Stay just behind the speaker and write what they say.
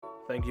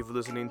Thank you for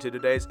listening to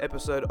today's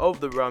episode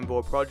of the Round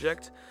Ball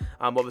Project.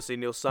 I'm obviously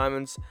Neil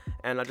Simons,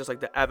 and I'd just like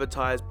to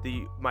advertise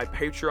my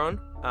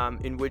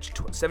Patreon, in which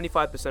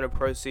 75% of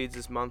proceeds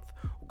this month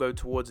will go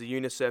towards the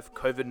UNICEF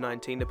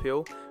COVID-19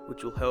 appeal,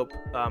 which will help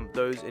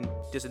those in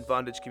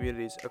disadvantaged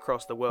communities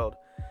across the world.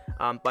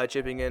 By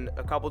chipping in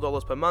a couple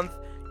dollars per month,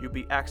 you'll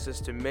be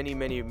access to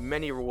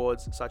many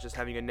rewards, such as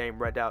having your name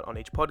read out on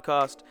each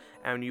podcast,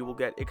 and you will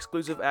get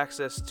exclusive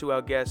access to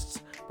our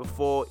guests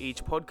before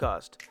each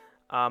podcast.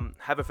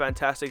 Have a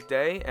fantastic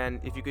day,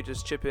 and if you could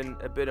just chip in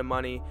a bit of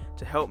money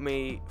to help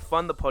me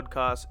fund the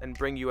podcast and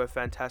bring you a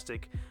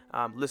fantastic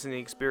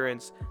listening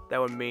experience, that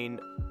would mean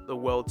the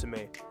world to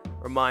me.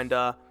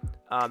 Reminder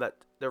that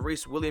the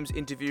Reece Williams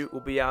interview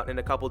will be out in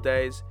a couple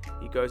days.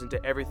 He goes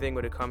into everything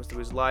when it comes to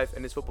his life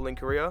and his footballing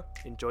career.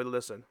 Enjoy the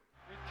listen.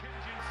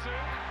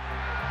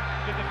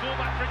 Did the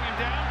fullback bring him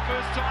down?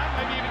 First time,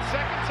 maybe even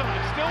second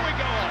time. Still we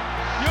go on.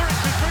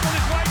 Juric has dribbled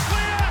his way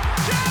clear.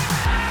 James!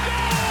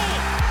 Goal!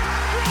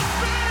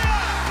 Crossfire!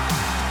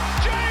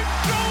 James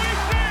Joey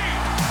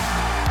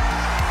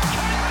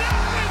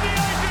cannot win the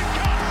Asian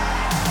Cup!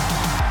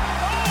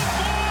 Oh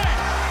boy!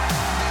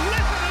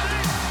 Listen to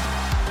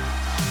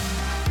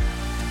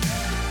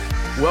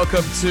this!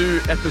 Welcome to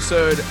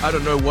episode, I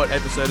don't know what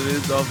episode it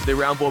is, of the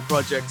Round Ball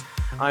Project.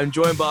 I'm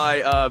joined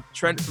by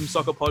Trent from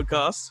Sokkah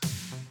Podcast.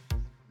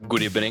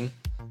 Good evening.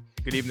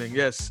 Good evening,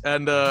 yes.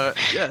 And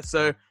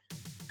so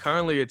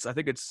currently I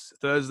think it's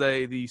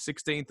Thursday, the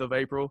 16th of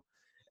April.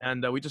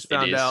 And we just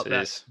found out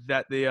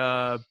that the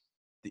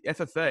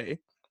FFA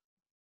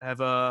have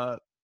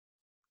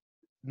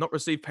not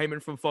received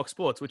payment from Fox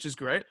Sports, which is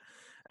great.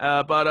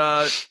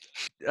 But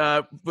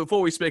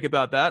before we speak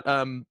about that,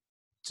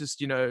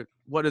 just,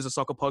 what is a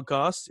Sokkah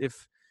Podcast?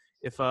 If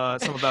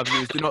some of our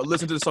viewers do not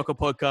listen to the Sokkah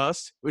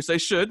Podcast, which they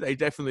should, they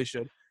definitely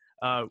should.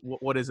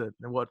 What is it,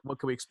 and what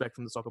can we expect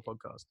from the Sokkah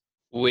Podcast?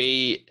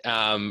 We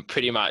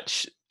pretty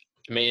much,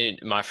 me and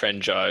my friend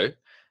Joe,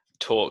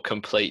 talk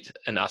complete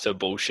and utter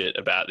bullshit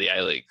about the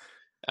A-League.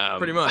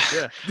 Pretty much,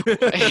 yeah.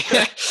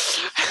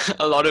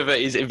 A lot of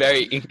it is a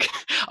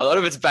lot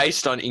of it's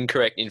based on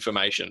incorrect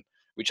information,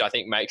 which I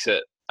think makes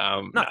it.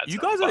 You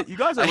guys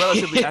are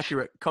relatively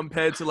accurate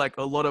compared to like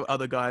a lot of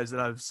other guys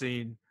that I've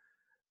seen.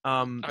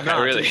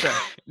 Really?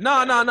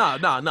 No.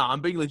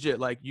 I'm being legit.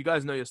 Like, you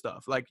guys know your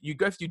stuff. Like, you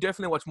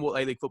definitely watch more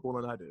A-League football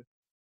than I do.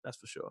 That's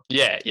for sure.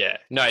 Yeah.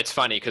 No, it's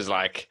funny because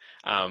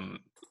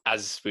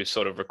as we've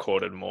sort of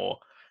recorded more,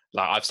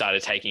 like I've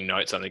started taking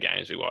notes on the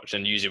games we watch,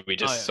 and usually we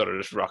just sort of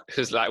just rock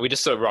because we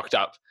just sort of rocked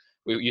up.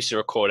 We used to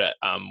record at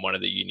one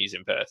of the unis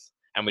in Perth,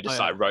 and we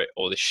just wrote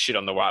all this shit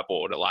on the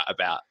whiteboard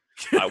about.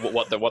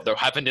 What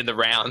happened in the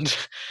round.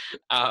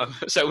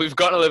 So we've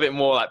gotten a little bit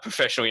more like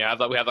professional. We have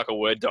like a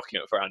Word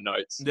document for our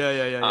notes.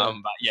 Yeah.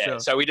 Sure.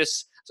 So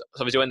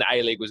obviously when the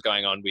A-League was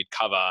going on, we'd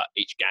cover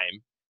each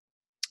game,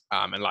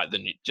 and like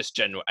just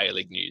general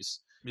A-League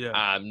news.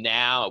 Yeah.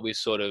 Now we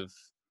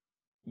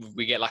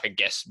get like a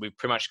guest. We're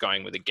pretty much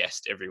going with a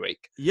guest every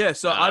week. Yeah.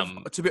 So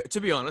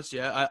to be honest,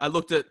 I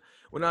looked at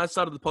when I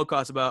started the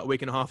podcast about a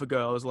week and a half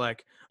ago. I was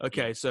like,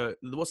 okay, so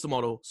what's the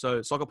model?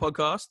 So Sokkah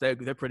Podcast,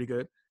 they're pretty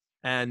good.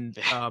 And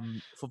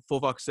for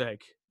fuck's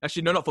sake,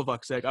 actually, no, not for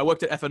fuck's sake. I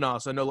worked at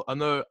FNR, so I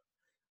know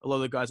a lot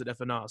of the guys at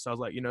FNR. So I was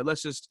like,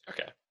 let's just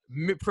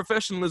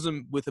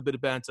professionalism with a bit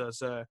of banter.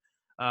 So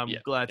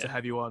glad to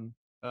have you on,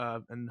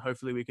 and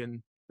hopefully we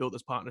can build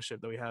this partnership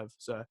that we have.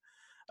 So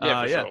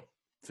for sure.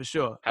 For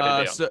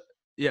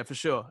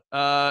sure.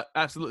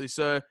 Absolutely.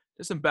 So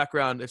just some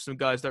background, if some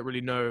guys don't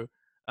really know,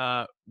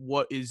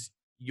 what is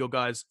your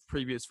guys'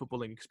 previous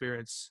footballing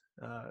experiences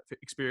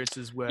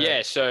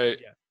where? So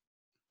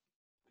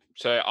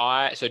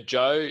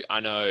Joe, I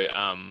know,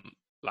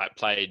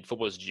 played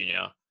football as a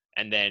junior,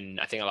 and then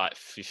I think at like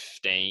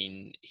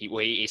 15,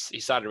 he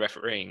started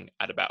refereeing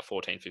at about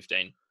 14,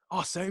 15.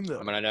 Oh, same though.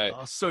 I mean, I know.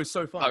 Oh, so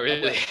fun. Oh,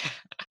 really?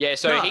 Yeah.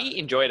 So he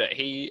enjoyed it.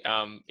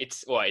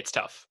 It's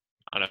tough.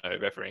 I know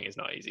refereeing is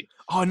not easy.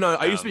 Oh no,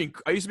 I used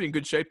to be in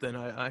good shape then.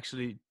 I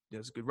actually, it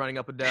was good running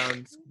up and down.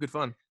 It's good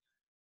fun.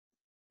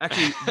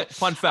 Actually,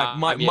 fun fact,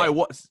 my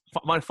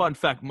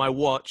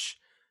watch.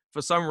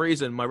 For some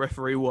reason, my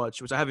referee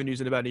watch, which I haven't used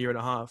in about a year and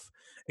a half,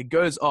 it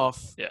goes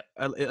off. Yeah.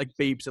 It like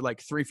beeps at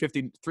like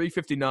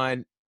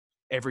 3:59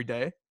 every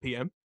day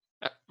PM.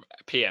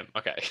 PM.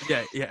 Okay.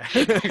 Yeah.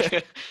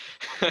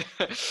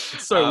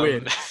 It's so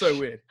weird. It's so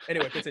weird.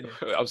 Anyway, continue.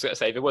 I was gonna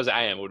say if it was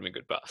AM, it would have been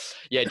good, but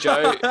yeah,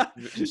 Joe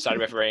started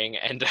refereeing,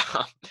 and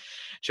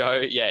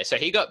Joe, so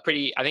he got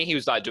pretty. I think he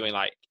was like doing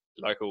like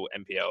local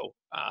NPL.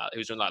 He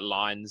was doing like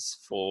lines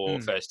for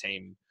first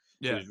team.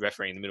 He was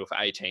refereeing in the middle for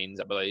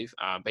 18s, I believe.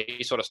 But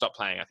he sort of stopped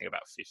playing, I think,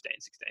 about 15,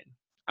 16.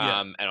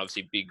 And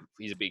obviously,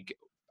 he's a big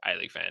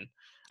A-League fan.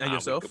 And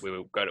yourself? We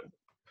will go to,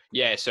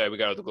 so we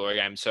go to the Glory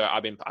Game. So I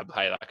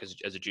played like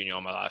as a junior all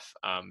my life.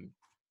 And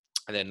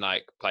then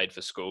like played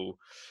for school,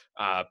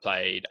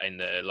 played in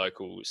the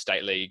local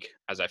state league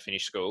as I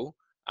finished school.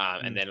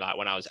 And then like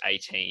when I was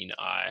 18,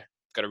 I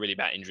got a really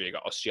bad injury. I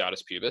got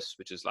osteitis pubis,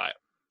 which is like,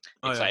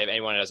 if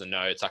anyone doesn't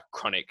know, it's like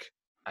chronic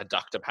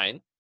adductor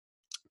pain.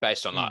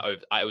 based on like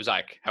it was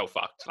like hell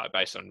fucked, like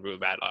based on real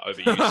bad like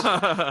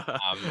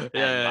overuse.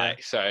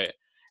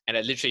 And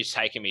it literally has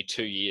taken me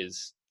 2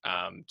 years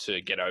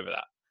to get over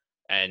that.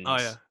 And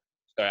so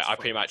I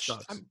pretty much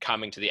I'm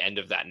coming to the end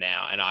of that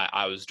now. And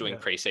I was doing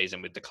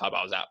pre-season with the club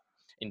I was at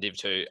in Div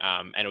 2,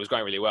 and it was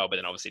going really well, but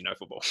then obviously no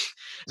football.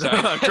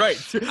 So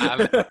great.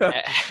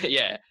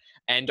 Yeah.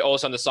 And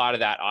also on the side of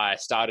that, I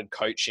started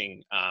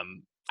coaching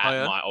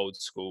at my old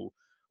school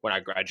when I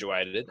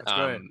graduated.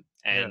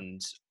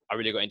 And I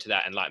really got into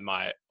that. And like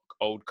my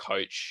old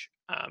coach,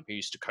 who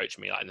used to coach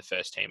me like in the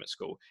first team at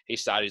school, he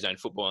started his own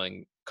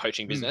footballing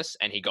coaching business,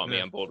 and he got me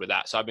on board with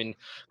that. So I've been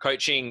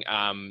coaching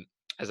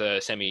as a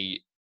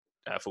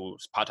full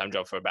part-time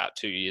job for about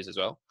 2 years as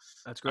well.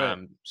 That's great.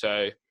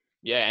 So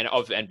yeah,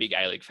 and big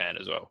A-League fan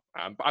as well.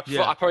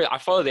 I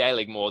follow the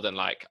A-League more than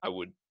like I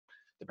would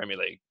the Premier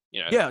League.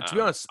 You know, to be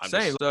honest,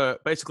 same. So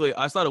basically,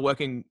 I started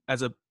working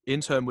as an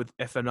intern with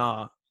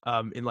FNR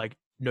in like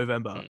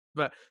November,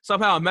 but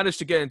somehow I managed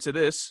to get into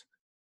this.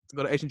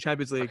 Got an Asian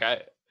Champions League.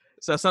 Okay.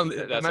 So I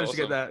managed to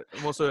get that.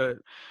 I'm also a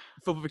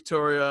Football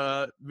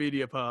Victoria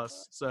media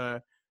pass, so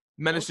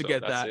managed to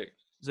get that. Sick.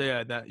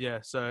 So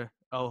so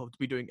I'll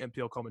be doing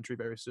NPL commentary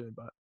very soon.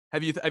 But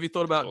have you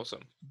thought about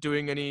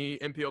doing any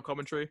NPL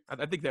commentary?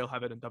 I think they'll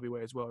have it in WA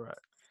as well, right?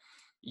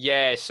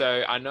 Yeah.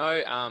 So I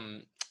know.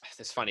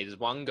 It's funny. There's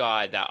one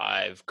guy that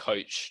I've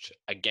coached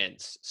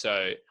against.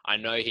 So I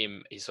know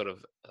him. He's sort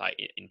of like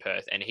in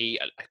Perth, and he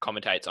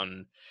commentates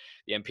on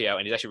the NPL,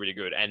 and he's actually really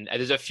good. And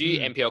there's a few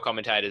NPL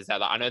commentators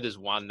that I know. There's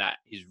one that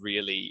is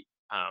really,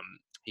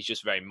 he's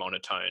just very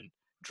monotone,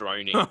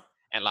 droning,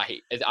 and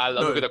like I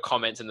look at the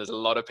comments, and there's a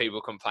lot of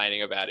people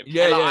complaining about him.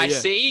 I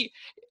see,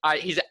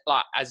 he's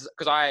like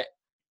because I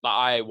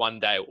one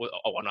day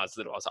when I was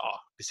little, I was like, oh,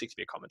 it'd be sick to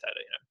be a commentator,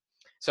 you know.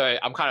 So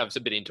I'm kind of a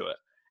bit into it.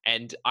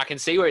 And I can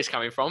see where he's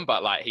coming from,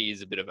 but like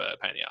he's a bit of a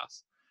pain in the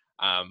ass.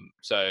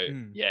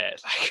 Yeah,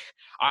 like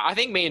I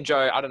think me and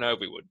Joe, I don't know if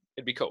we would.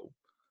 It'd be cool.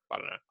 I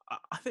don't know.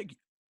 I think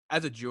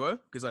as a duo,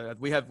 because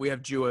we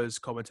have duos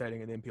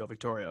commentating in NPL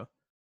Victoria.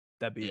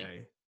 That'd be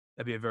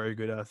a very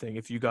good thing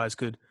if you guys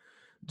could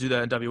do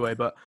that in WA.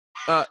 But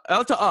I'd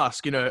like to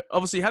ask, you know,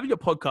 obviously having a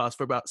podcast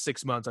for about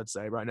 6 months, I'd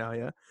say right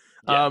now,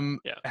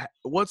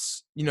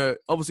 what's, you know,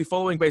 obviously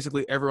following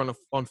basically everyone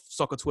on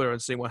Sokkah Twitter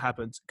and seeing what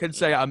happens. Can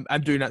say I'm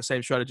doing that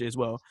same strategy as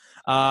well.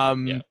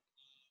 What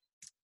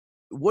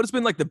has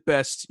been like the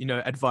best, you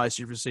know, advice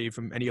you've received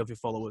from any of your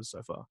followers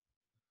so far?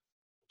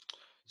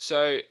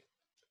 So,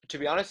 to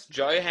be honest,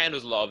 Joe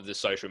handles a lot of the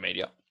social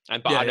media, I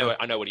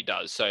know what he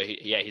does. So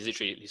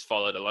he's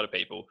followed a lot of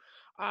people,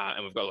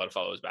 and we've got a lot of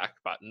followers back,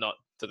 but not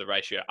to the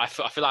ratio. I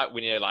feel like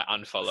we need to like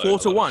unfollow 4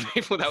 to 1.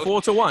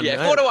 4 to 1.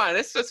 Yeah, 4 to 1.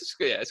 That's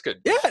good. Yeah, it's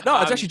good. Yeah,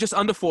 no, it's actually just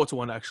under 4 to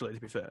 1. Actually,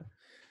 to be fair.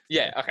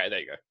 Yeah. Okay. There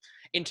you go.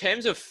 In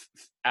terms of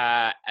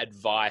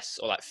advice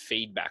or like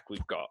feedback,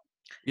 we've got.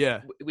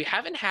 Yeah. We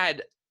haven't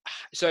had.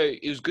 So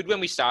it was good when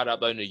we started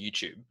uploading to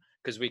YouTube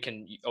because we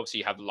can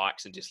obviously have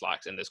likes and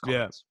dislikes and there's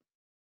comments.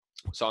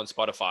 Yeah. So on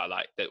Spotify,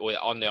 like or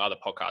on the other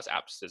podcast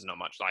apps, there's not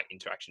much like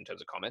interaction in terms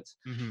of comments.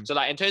 Mm-hmm. So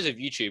like in terms of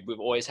YouTube, we've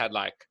always had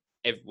like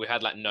we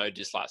had like no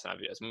dislikes in our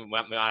videos. We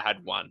might have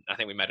had one. I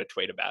think we made a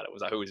tweet about it. It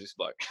was like, who is this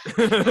bloke?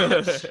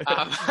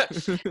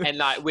 And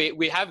like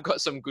we have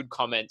got some good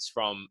comments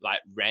from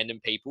like random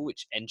people,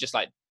 and just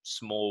like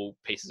small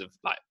pieces of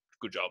like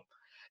good job.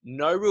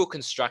 No real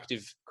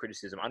constructive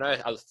criticism. I know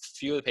a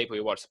few of the people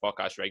who watch the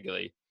podcast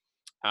regularly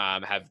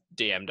have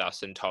DM'd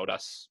us and told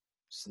us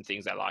some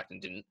things they liked and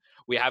didn't.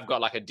 We have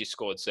got like a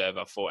Discord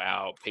server for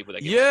our people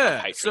that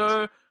get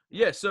patrons.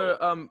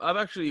 So I've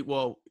actually,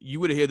 well,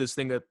 you would hear this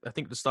thing at I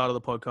think the start of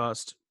the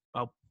podcast.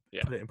 I'll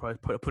put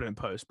it in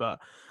post, but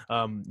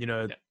you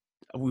know,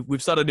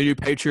 we've started a new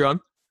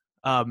Patreon.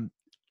 Awesome.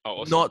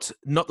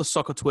 Not the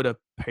Sokkah Twitter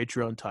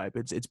Patreon type.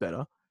 It's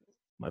better.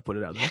 Might put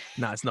it out there.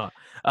 No, it's not.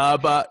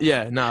 But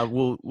yeah,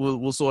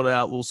 we'll sort it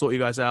out. We'll sort you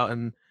guys out,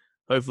 and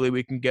hopefully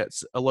we can get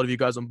a lot of you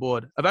guys on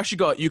board.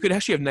 You could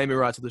actually have naming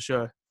rights to the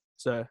show.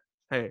 So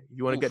hey, if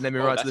you want to get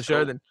naming rights to the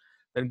show, then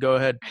go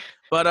ahead.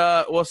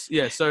 But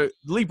so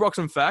Lee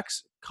Broxham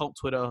Facts, cult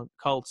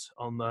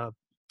on the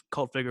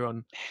cult figure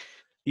on.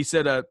 He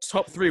said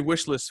top 3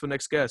 wish lists for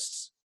next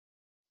guests.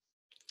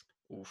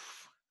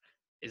 Oof.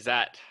 Is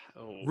that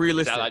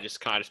realistic? Is that I just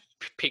kind of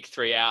pick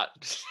 3 out?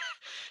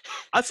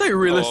 I'd say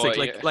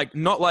realistic, like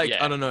not like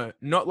I don't know,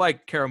 not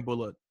like Karen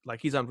Bullitt.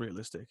 Like he's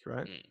unrealistic,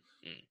 right?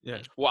 Yeah.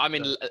 Well, I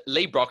mean,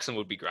 Lee Broxham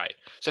would be great.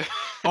 So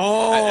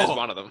as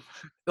one of them.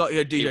 Oh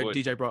yeah,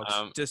 DJ Brox.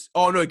 Get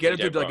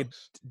him to like a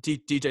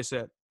DJ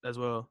set as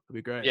well. It'd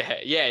be great.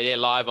 Yeah.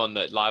 Live on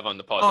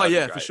the pod. Oh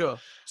yeah, for sure.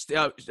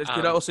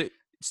 Could I also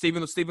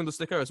Stephen the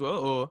Sticker as well,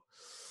 or?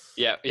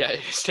 Yeah,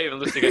 Stephen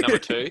the Sticker number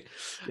 2.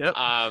 Yep.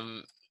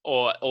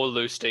 Or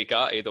Lou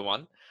Sticker, either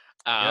one.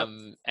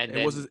 And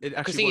then it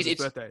actually was his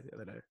birthday the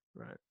other day,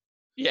 right?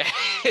 Yeah,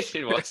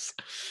 it was.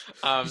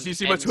 Did you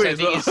see my tweet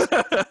as well?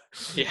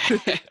 Yeah.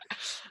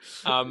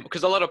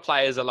 Because a lot of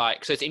players are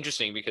like, so it's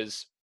interesting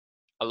because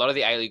a lot of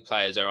the A-League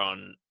players are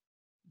on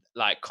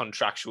like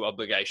contractual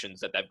obligations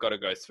that they've got to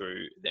go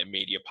through their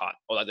media part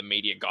or like the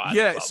media guy.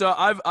 Yeah, so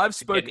I've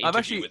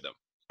actually with them.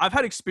 I've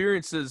had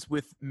experiences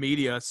with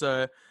media.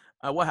 So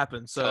what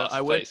happened? So Tell us,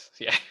 I went. please.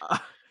 Yeah.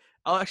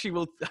 I'll actually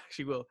will.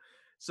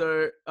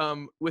 So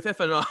with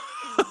FNR,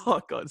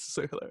 oh god, it's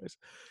so hilarious.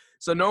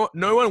 So no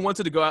one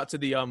wanted to go out to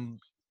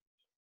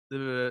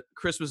the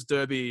Christmas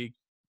Derby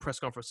press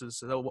conferences.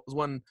 So there was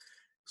one.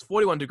 It's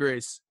 41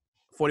 degrees,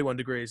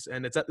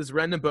 and it's at this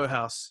random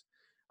boathouse.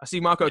 I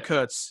see Marko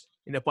Kurz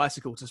in a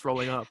bicycle just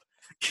rolling up.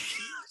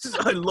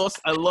 I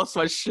lost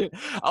my shit.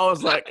 I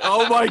was like,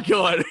 oh my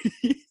god.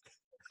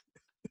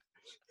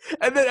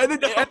 and then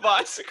A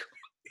bicycle.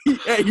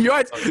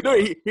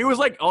 He was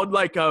like on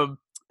like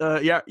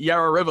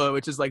Yarra River,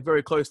 which is like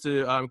very close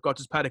to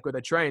Gotch's Paddock where they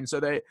train. So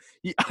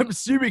I'm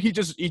assuming he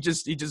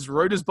just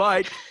rode his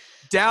bike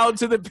down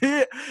to the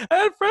pier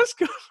and press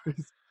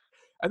conference.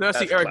 And then I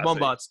see Eric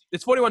Mombarts.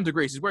 It's 41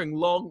 degrees. He's wearing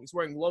long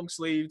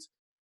sleeved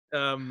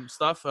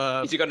stuff.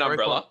 Has he got an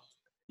umbrella?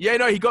 Yeah,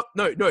 no, he got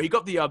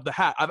the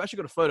hat. I've actually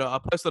got a photo. I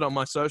posted it on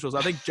my socials.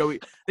 I think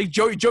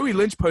Joey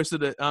Lynch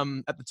posted it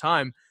at the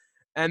time.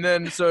 And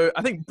then so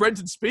I think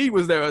Brenton Speed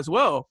was there as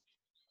well.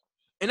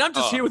 And I'm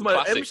just here with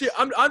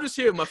I'm just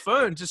here with my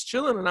phone, just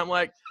chilling, and I'm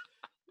like,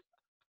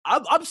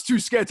 I'm too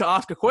scared to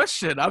ask a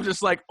question. I'm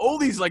just like all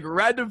these like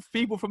random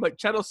people from like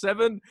Channel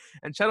 7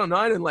 and Channel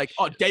 9, and like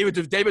David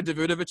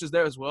Davidovich is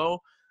there as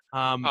well.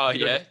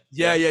 Yeah.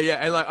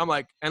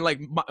 And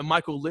like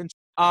Michael Lynch.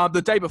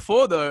 The day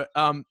before though,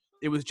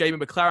 it was Jamie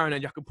McLaren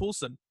and Jakob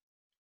Poulsen,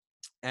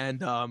 and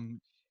there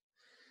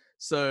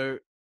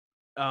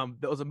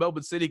was a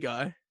Melbourne City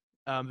guy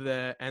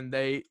there, and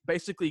they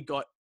basically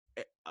got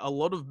a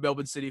lot of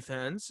Melbourne City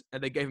fans,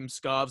 and they gave him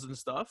scarves and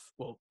stuff.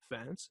 Well,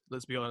 fans,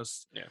 let's be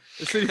honest. Yeah.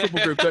 The City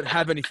Football Group don't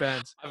have any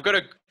fans. I've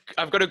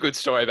got a good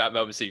story about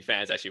Melbourne City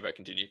fans actually, but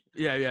continue.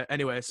 Yeah.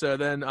 Anyway, so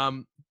then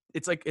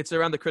it's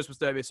around the Christmas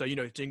Derby, so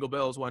Jingle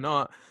Bells, why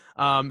not?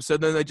 So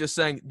then they just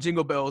sang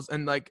Jingle Bells,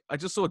 and like I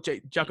just saw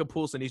Jakob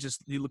Poulsen.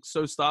 He looked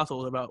so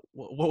startled about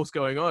what was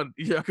going on.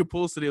 Jakob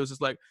Poulsen, he was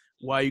just like,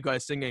 "Why are you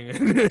guys singing?"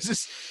 And it's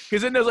just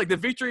because then there's like the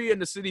Victory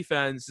and the City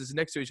fans is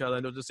next to each other,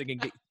 and they're just singing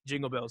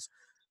Jingle Bells.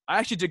 I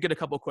actually did get a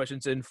couple of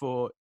questions in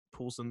for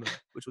Poulsen,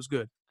 which was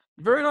good.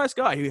 Very nice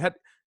guy. He had a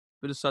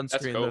bit of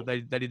sunscreen cool.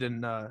 that he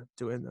didn't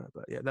do in there.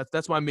 But yeah,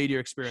 that's my media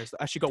experience.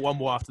 I actually got one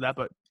more after that,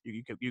 but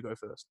you go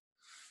first.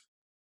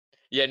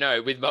 Yeah,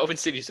 no, with Melbourne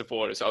City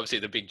supporters, obviously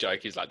the big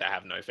joke is like they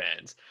have no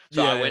fans.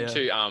 So I went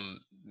to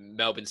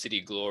Melbourne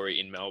City Glory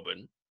in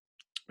Melbourne,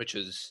 which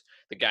was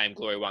the game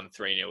Glory won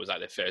 3-0. It was like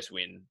their first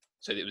win.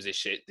 So it was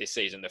this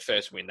season, the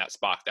first win that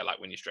sparked that like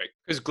winning streak.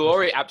 Because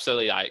Glory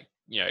absolutely like,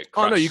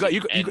 oh no, you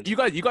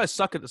guys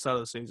suck at the start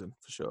of the season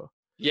for sure.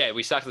 Yeah,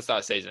 we sucked at the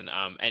start of the season.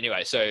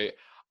 Anyway, so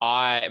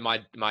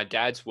my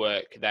dad's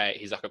work,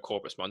 he's like a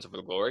corporate sponsor for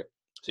the Glory.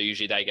 So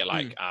usually they get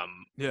like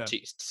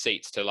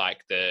seats to like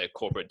the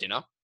corporate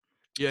dinner.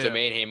 Yeah. So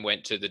me and him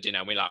went to the dinner,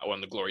 and we like were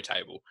on the Glory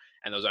table,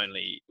 and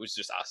it was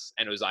just us,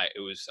 and it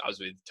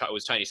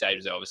was Tony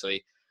Sage there,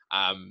 obviously,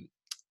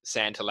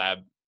 Santa Lab,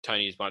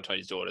 one of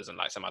Tony's daughters, and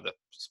like some other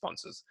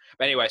sponsors.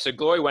 But anyway, so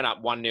Glory went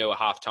up 1-0 at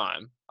half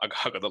time. I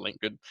got the link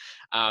good.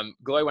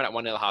 Glory went up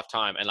 1-0 at half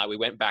time, and like we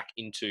went back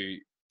into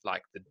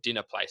like the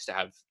dinner place to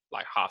have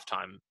like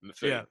halftime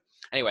food. Yeah.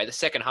 Anyway, the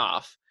second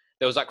half,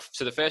 there was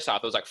the first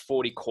half there was like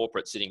 40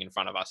 corporates sitting in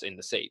front of us in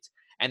the seats,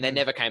 and they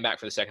never came back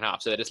for the second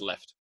half, so they just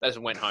left. They just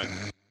went home.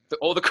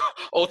 All the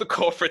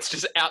corporates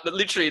just out,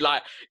 literally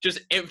like just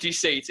empty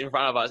seats in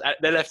front of us.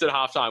 They left at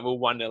halftime. We were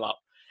 1-0 up.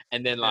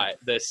 And then like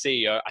the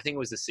CEO, I think it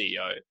was the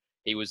CEO,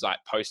 he was like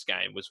post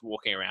game was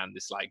walking around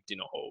this like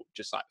dinner hall,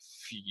 just like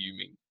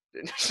fuming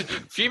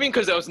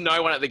because there was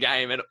no one at the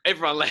game and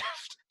everyone left.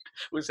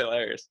 It was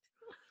hilarious.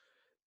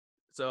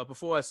 So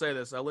before I say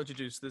this, I'll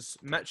introduce this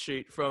match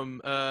sheet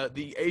from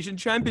the Asian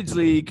Champions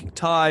League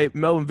tie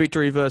Melbourne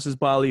Victory versus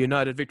Bali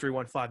United. Victory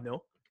won 5-0.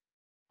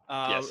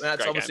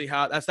 That's obviously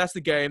how that's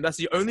the game. That's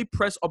the only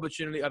press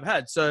opportunity I've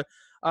had. So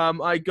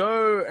I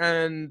go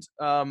and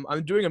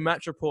I'm doing a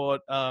match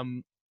report.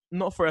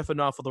 Not for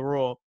FNR, for the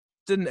Raw.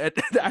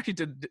 Actually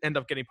didn't end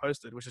up getting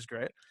posted, which is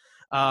great.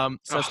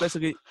 It's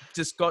basically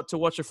just got to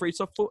watch a free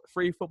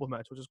football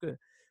match, which is good.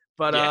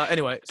 But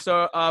anyway,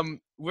 so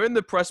we're in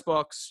the press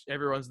box.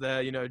 Everyone's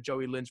there.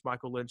 Joey Lynch,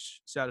 Michael Lynch.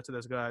 Shout out to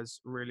those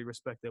guys. Really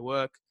respect their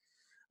work.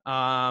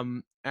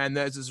 And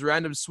there's this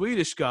random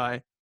Swedish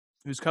guy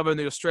who's covering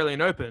the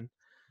Australian Open.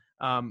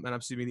 And I'm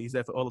assuming he's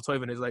there for Ola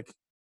Toivonen. He's like,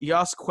 he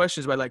asks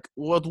questions about like,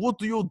 what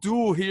do you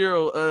do here?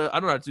 I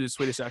don't know how to do a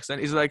Swedish accent.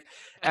 He's like,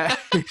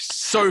 it's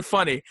so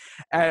funny.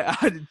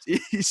 And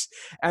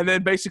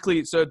then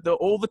basically, so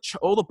all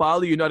the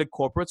Bali United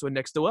corporates were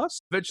next to us.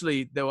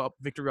 Eventually, they were up,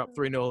 Victory up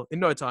 3-0 in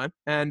no time.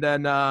 And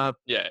then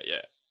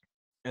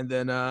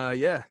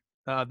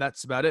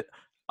that's about it.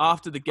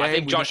 After the game,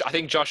 I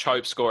think Josh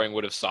Hope scoring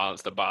would have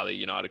silenced the Bali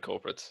United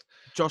corporates.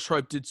 Josh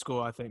Hope did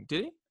score, I think.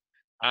 Did he?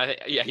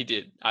 He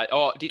did.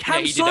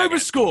 Cam Sober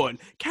scored.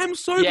 Cam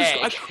Sober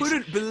scored. I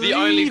couldn't believe the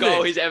only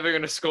goal it. he's ever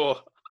going to score.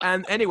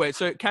 And anyway,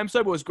 so Cam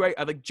Sober was great.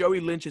 I think Joey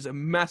Lynch is a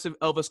massive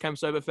Elvis Cam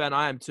Sober fan.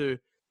 I am too.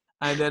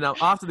 And then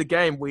after the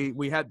game,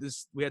 we had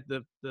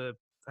the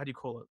how do you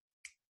call it?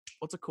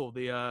 What's it called?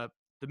 The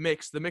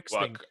mix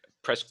thing.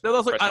 Press. There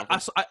was like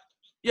conference?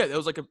 yeah, there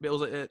was like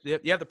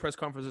you have the press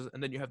conferences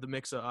and then you have the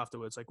mixer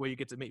afterwards, like where you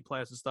get to meet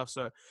players and stuff.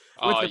 So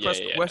went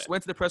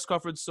to the press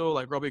conference, saw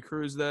like Robbie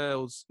Cruz there. It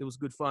was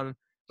good fun.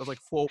 There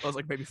was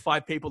like maybe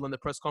 5 people in the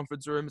press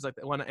conference room. It's like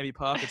the one at Emmy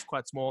Park. It's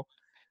quite small.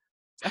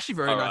 It's actually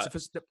very nice.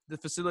 Right. The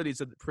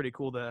facilities are pretty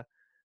cool there.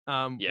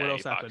 What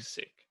else happened?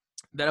 Sick.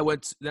 Then I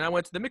went to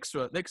the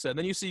mixer. And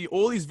then you see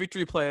all these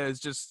Victory players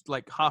just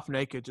like half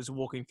naked, just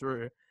walking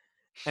through.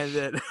 And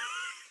then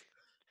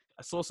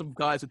I saw some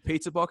guys with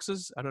pizza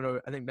boxes. I don't know.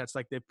 I think that's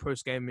like their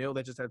post-game meal.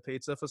 They just had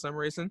pizza for some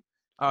reason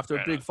after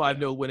a big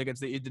 5-0 win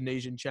against the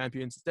Indonesian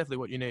champions. It's definitely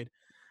what you need.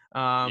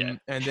 And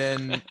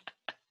then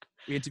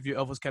we interviewed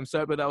Elvis Cam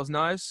Sober. That was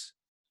nice.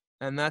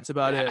 And that's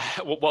about it.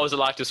 What was it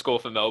like to score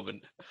for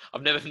Melbourne?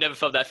 I've never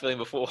felt that feeling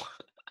before.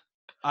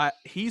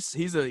 He's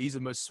the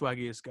most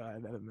swaggiest guy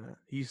I've ever met.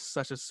 He's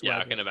such a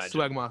I can imagine.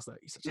 Swag master.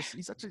 He's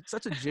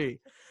such a G.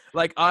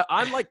 Like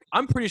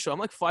I'm pretty sure I'm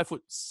like 5'7",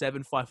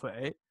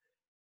 5'8".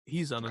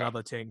 He's on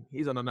another thing.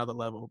 He's on another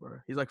level, bro.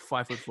 He's like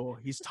 5'4".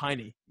 He's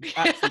tiny. He's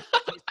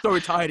so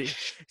tiny.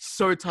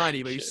 So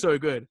tiny, but he's so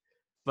good.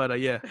 But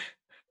yeah.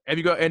 Have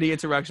you got any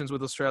interactions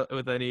with Australia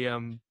with any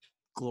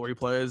Glory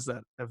players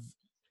that have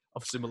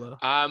of similar?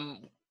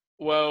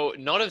 Well,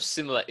 not of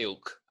similar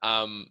ilk.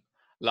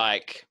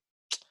 Like,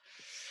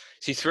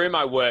 see, through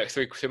my work,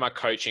 through my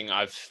coaching,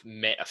 I've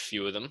met a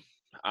few of them.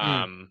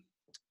 Like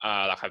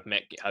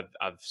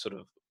I've sort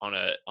of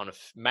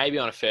maybe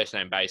on a first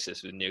name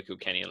basis with Neil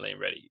Kilkenny and Liam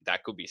Reddy.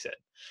 That could be said.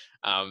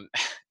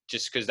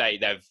 Just because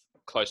they've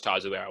close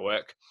ties with where I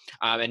work.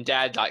 And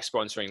Dad like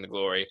sponsoring the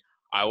Glory.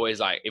 I always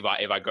like if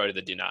I go to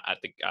the dinner at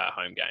the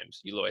home games,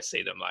 you'll always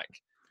see them like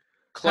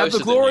closer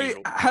than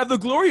usual. Have the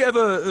Glory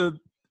ever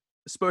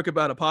spoke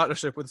about a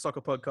partnership with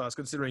Sokkah Podcast,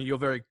 considering you're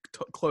very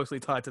closely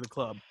tied to the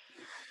club?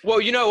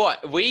 Well, you know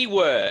what? We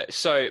were,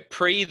 so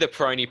pre the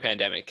Prony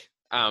pandemic,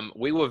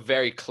 we were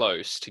very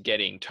close to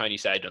getting Tony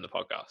Sage on the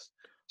podcast.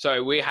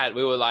 So we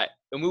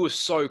were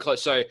so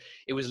close. So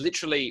it was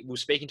literally, we were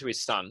speaking to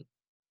his son,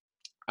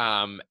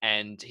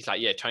 and he's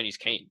like, yeah, Tony's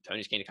keen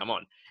to come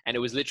on. And it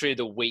was literally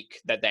the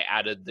week that they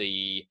added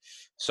the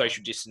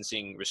social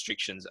distancing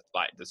restrictions,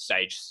 like the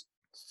stage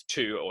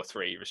 2 or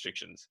 3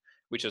 restrictions,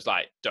 which was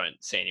like, don't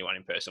see anyone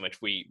in person,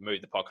 which we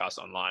moved the podcast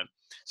online.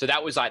 So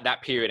that was like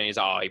that period. And he's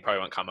like, oh, he probably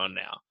won't come on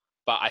now.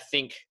 But I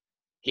think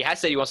he has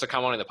said he wants to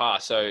come on in the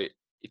past. So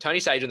if Tony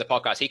Sage on the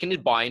podcast, he can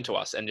just buy into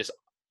us and just,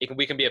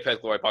 we can be a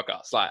Perth Glory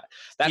podcast. Like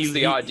that's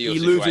the ideal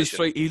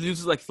situation. He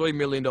loses like $3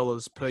 million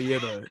per year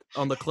though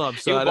on the club.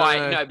 So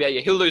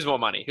he'll lose more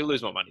money.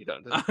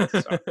 Don't.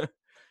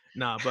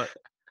 Nah, but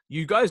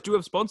you guys do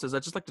have sponsors.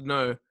 I'd just like to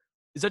know,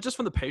 is that just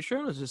from the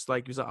Patreon? Or is it just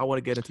like, I want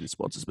to get into the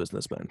sponsors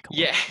business, man.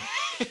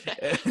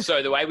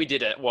 So the way we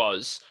did it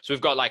was, so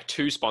we've got like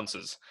 2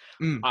 sponsors.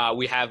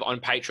 We have on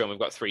Patreon, we've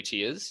got 3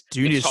 tiers.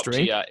 Do you need a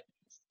stream?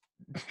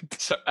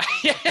 So,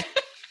 yeah.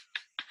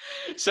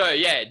 So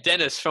yeah,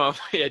 Dennis from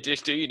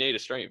just do you need a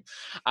stream?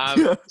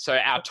 So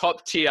our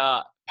top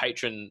tier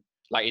patron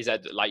is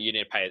that you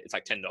need to pay, it's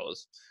like $10.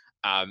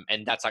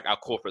 And that's like our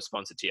corporate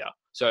sponsor tier.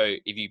 So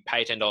if you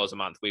pay $10 a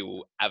month, we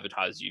will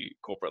advertise you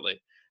corporately.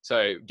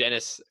 So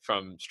Dennis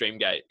from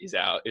Streamgate is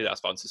our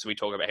sponsor. So we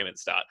talk about him at the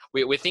start.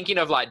 We're thinking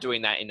of like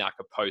doing that in like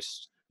a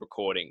post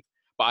recording,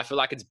 but I feel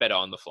like it's better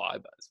on the fly,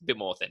 but it's a bit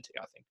more authentic,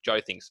 I think. Joe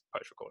thinks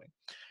post recording.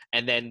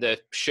 And then the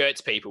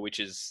shirts people, which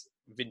is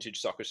Vintage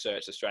Soccer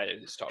Shirts Australia.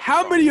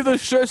 How many of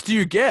those shirts do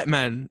you get,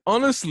 man?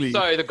 Honestly.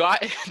 So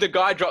the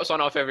guy drops one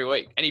off every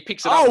week and he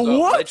picks it up. Oh,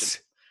 what?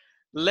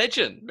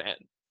 Legend, man.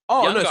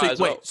 Oh, no,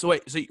 so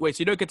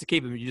you don't get to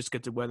keep them, you just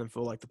get to wear them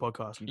for like the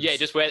podcast.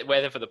 Just wear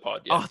them for the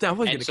pod. Yeah. Oh, damn,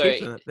 I was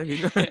going to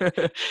keep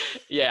them.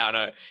 Yeah, I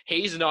know.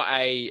 He's not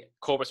a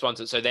corporate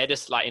sponsor, so they're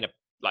just like in a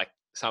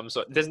some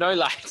sort. There's no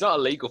it's not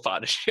a legal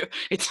partnership.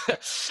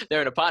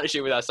 They're in a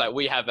partnership with us. Like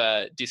we have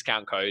a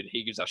discount code.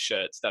 He gives us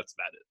shirts. That's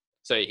about it.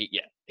 So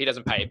he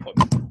doesn't pay.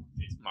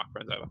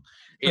 Microphone's over.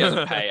 He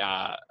doesn't pay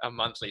a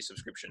monthly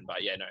subscription, but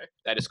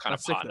they just kind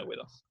of partner with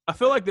us. I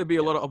feel like there'd be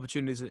a lot of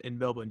opportunities in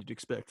Melbourne you'd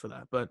expect for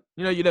that, but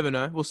you never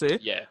know. We'll see.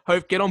 Yeah.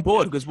 Hope get on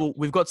board because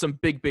we've got some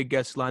big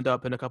guests lined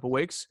up in a couple of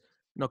weeks.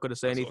 Not going to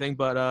say anything,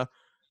 but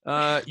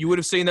you would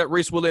have seen that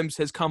Reece Williams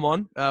has come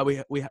on. I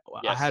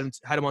had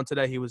him on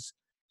today. He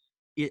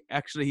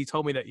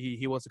told me that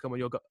he wants to come on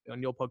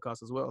your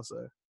podcast as well.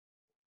 So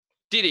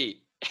did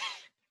he?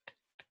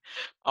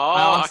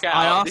 I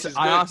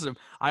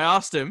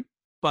asked him,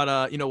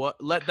 but you know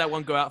what? Let that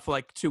one go out for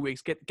like 2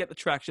 weeks. Get the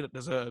traction it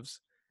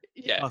deserves.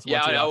 Yeah.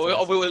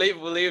 We'll leave.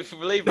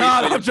 No,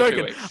 I'm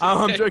joking.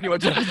 I'm joking.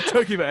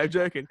 I'm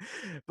joking.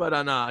 But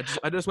I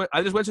just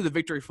went to the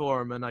Victory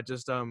Forum and I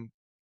just I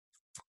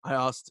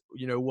asked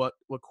what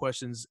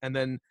questions, and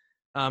then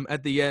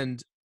at the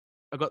end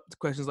I got the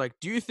questions like,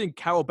 do you think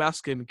Carol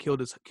Baskin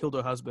killed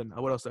her husband?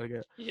 What else did I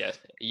get?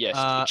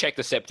 Yes. Check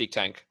the septic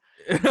tank.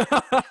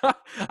 I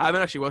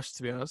haven't actually watched it,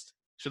 to be honest.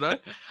 Should I?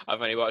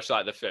 I've only watched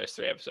like the first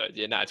 3 episodes.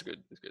 Yeah, no, it's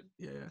good. It's good.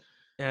 Yeah.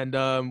 And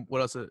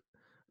what else?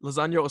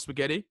 Lasagna or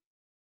spaghetti?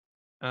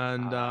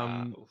 And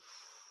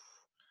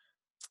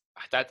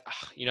that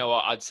you know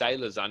what? I'd say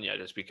lasagna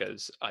just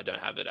because I don't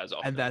have it as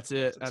often. And that's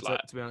it. That's like,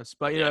 it, to be honest.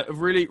 But you know, a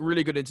really,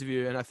 really good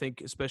interview, and I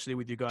think especially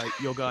with your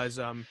guys,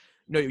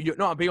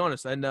 I'll be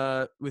honest,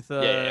 and with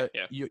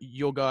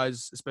your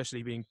guys,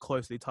 especially being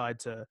closely tied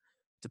to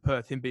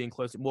Perth, him being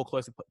more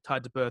closely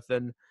tied to Perth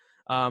than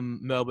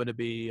Melbourne, to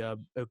be a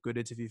good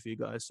interview for you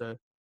guys. So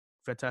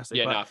fantastic.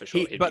 Yeah, but no, for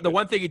sure. But the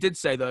one thing he did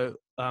say though,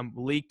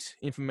 leaked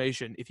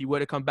information. If he were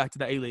to come back to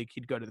the A-League,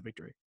 he'd go to the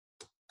Victory.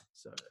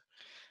 So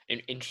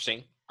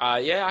interesting.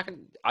 Yeah,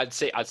 I'd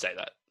say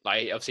that.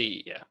 Like,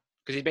 obviously, yeah,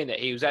 because he's been there.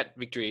 He was at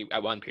Victory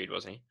at one period,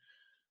 wasn't he?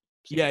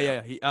 So,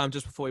 yeah. He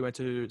just before he went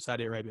to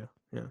Saudi Arabia.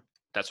 Yeah.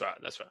 That's right.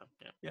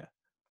 Yeah.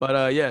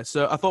 But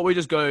so I thought we'd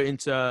just go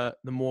into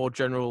the more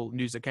general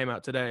news that came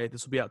out today.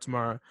 This will be out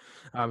tomorrow,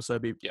 so it'll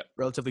be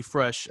relatively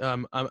fresh.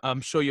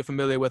 I'm sure you're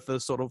familiar with the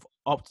sort of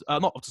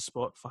not Optus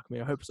Sport. Fuck me,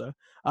 I hope so.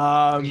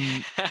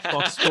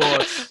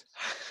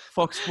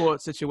 Fox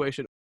Sports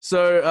situation.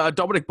 So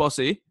Dominic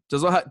Bossy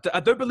does not. I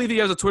don't believe he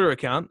has a Twitter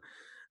account.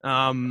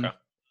 But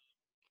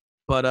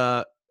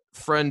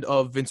friend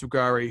of Vince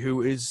McGarry,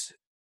 who is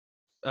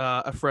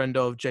a friend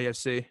of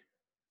JFC.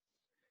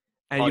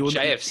 And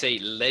JFC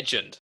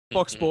legend.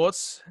 Fox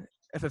Sports,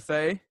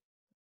 FFA,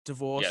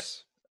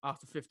 divorce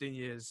after 15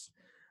 years.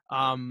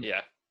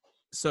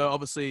 So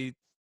obviously,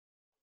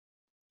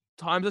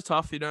 times are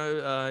tough, in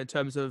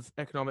terms of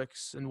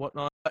economics and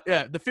whatnot. But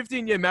the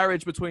 15-year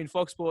marriage between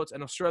Fox Sports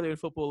and Australian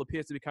football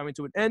appears to be coming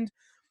to an end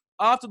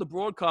after the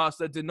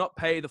broadcaster did not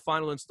pay the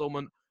final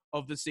installment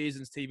of the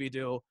season's TV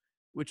deal,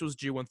 which was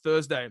due on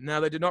Thursday. Now,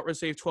 they did not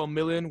receive $12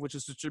 million, which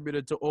is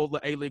distributed to all the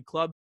A-League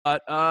clubs.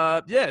 But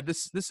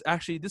this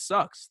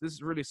sucks.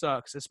 This really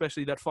sucks,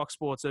 especially that Fox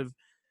Sports have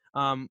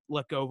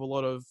let go of a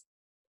lot of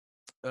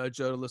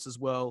journalists as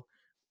well.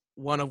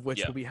 One of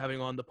which we'll be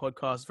having on the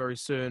podcast very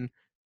soon.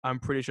 I'm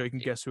pretty sure you can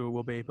guess who it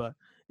will be, but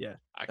yeah,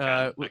 I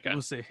can.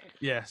 We'll see.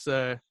 Yeah,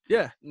 so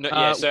yeah.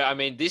 No, so I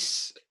mean,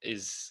 this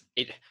is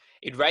it.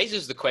 It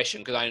raises the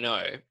question because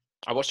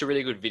I watched a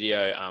really good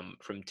video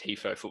from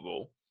Tifo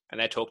Football,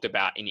 and they talked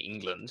about in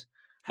England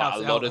how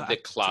a lot of the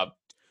club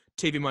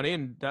TV money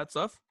and that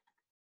stuff.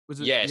 Was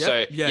it?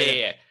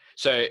 Yeah.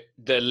 So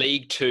the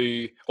League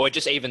Two, or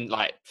just even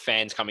like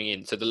fans coming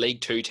in. So the League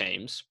Two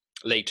teams,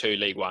 League Two,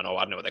 League One, or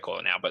I don't know what they call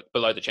it now, but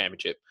below the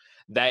Championship,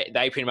 they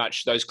pretty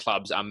much, those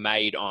clubs are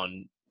made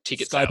on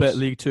ticket Sky sales. Bet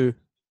League Two.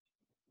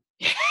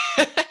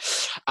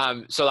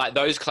 So like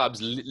those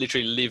clubs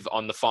literally live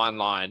on the fine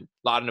line.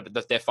 Like,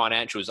 their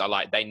financials are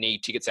like, they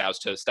need ticket sales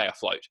to stay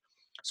afloat.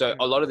 So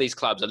a lot of these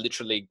clubs are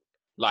literally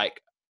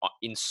like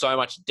in so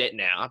much debt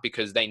now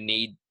because they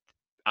need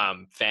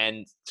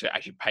fans to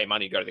actually pay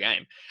money to go to the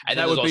game. And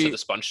then there's also the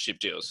sponsorship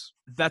deals.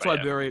 That's why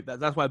Bury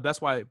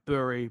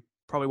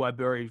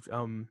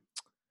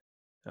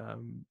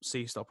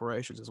ceased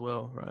operations as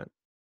well, right?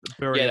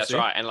 That's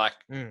right. And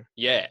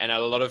and a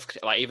lot of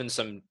like even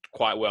some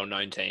quite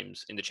well-known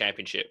teams in the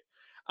Championship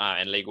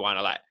and League One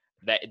are like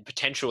that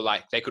potential,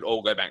 like they could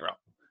all go bankrupt.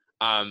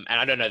 And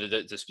I don't know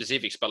the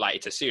specifics, but like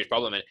it's a serious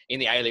problem. And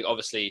in the A-League,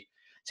 obviously,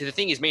 see the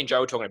thing is, me and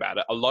Joe were talking about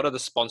it. A lot of the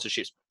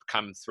sponsorships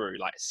come through,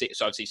 like so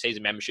obviously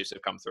season memberships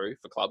have come through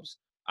for clubs,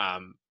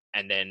 and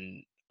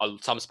then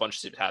some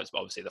sponsorships has, but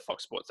obviously the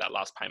Fox Sports, that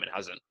last payment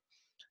hasn't.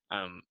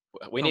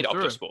 We need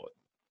Optus Sport.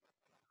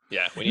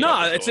 Yeah,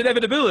 it's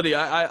inevitability.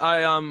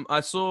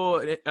 I saw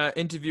an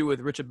interview with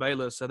Richard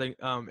Bayless. I think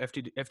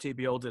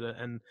FTBL did it,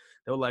 and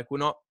they were like,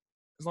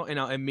 it's not in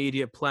our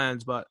immediate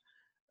plans, but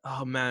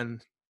oh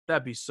man,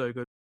 that'd be so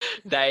good.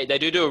 They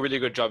do a really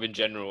good job in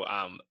general.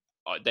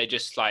 They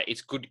just like,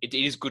 it's good. It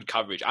is good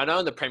coverage. I know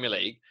in the Premier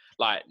League,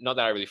 like, not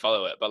that I really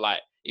follow it, but like,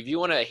 if you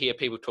want to hear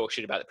people talk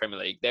shit about the Premier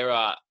League, there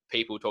are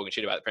people talking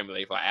shit about the Premier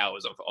League for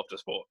hours on Optus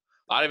Sport.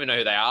 I don't even know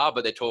who they are,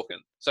 but they're talking.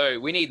 So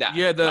we need that.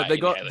 Yeah, they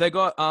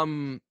got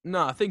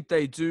no, I think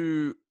they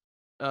do,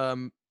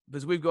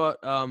 because we've got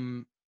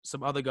some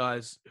other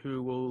guys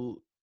who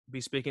will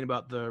be speaking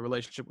about the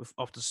relationship with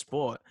Optus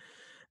Sport,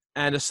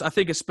 and I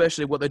think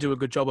especially what they do a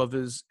good job of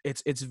is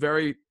it's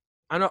very.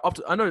 I know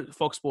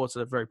Fox Sports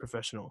are very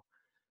professional,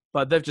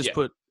 but they've just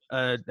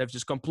they've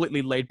just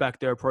completely laid back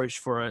their approach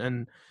for it,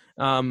 and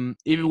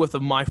even with the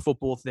My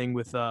Football thing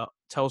with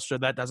Telstra,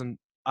 that doesn't.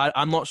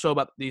 I'm not sure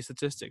about these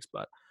statistics,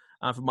 but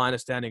from my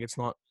understanding, it's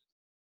not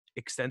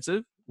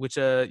extensive. Which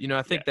I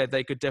think that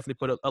they could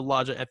definitely put a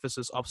larger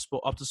emphasis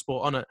Optus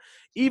Sport on it,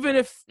 even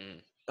if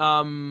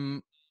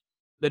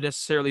they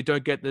necessarily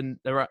don't get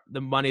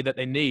the money that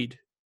they need.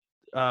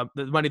 The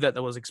money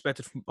that was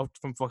expected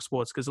from Fox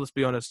Sports, because let's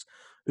be honest,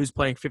 who's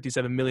paying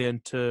 $57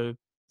 million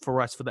for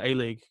rights for the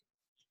A-League?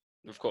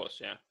 Of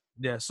course, yeah.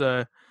 Yeah.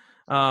 So,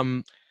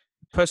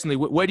 personally,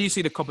 where do you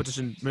see the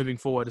competition moving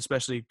forward,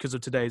 especially because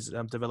of today's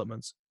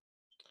developments?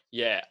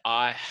 Yeah,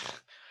 I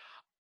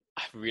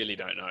really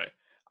don't know.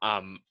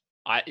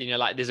 Like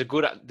there's a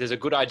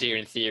good idea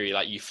in theory,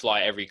 like you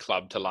fly every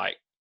club to like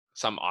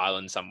some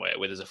island somewhere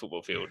where there's a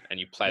football field and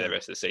you play the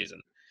rest of the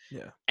season.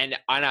 Yeah. And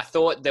I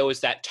thought there was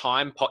that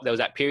there was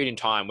that period in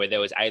time where there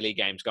was A-League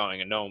games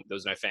going and there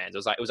was no fans. It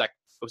was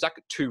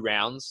like 2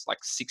 rounds,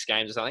 like 6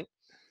 games or something.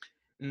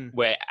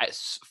 Where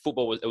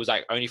football it was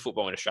like only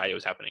football in Australia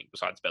was happening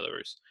besides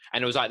Belarus.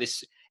 And it was like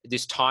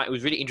this time, it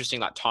was really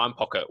interesting, like time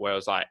pocket where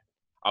it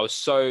was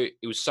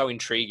so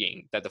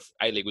intriguing that the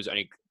A-League was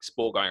only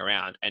sport going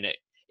around. And it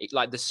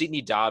like the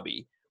Sydney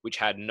Derby, which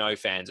had no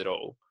fans at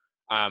all,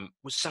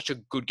 was such a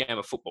good game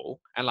of football.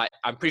 And like,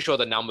 I'm pretty sure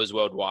the numbers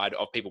worldwide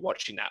of people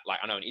watching that, like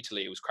I know in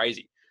Italy, it was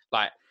crazy.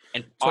 Like,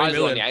 and I was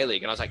on the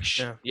A-League and I was like,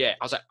 I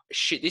was like,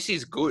 shit, this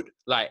is good.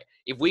 Like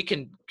if we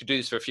could do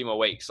this for a few more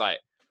weeks, like,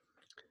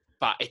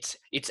 but it's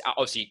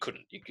obviously you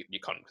couldn't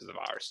because of the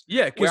virus.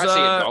 Yeah. Where I see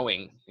it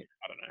going,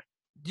 I don't know.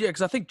 Yeah,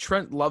 because I think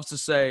Trent loves to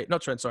say,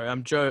 not Trent, sorry,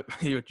 I'm Joe.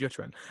 You're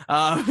Trent.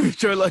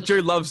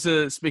 Joe loves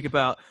to speak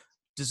about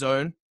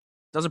DAZN.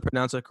 Doesn't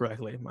pronounce it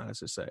correctly, might I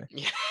just say.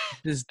 Yeah.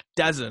 It's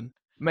DAZN.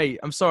 Mate,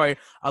 I'm sorry.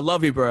 I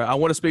love you, bro. I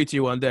want to speak to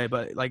you one day,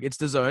 but like it's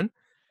DAZN.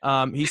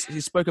 He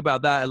spoke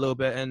about that a little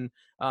bit, and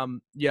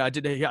I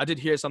did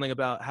hear something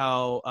about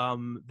how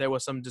there were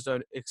some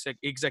DAZN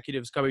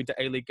executives coming to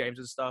A-League games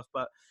and stuff,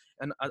 but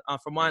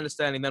from my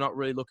understanding, they're not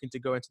really looking to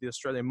go into the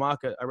Australian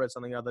market. I read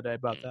something the other day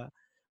about that.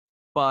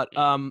 But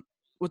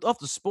with off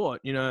the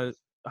sport, you know,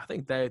 I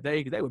think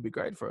they would be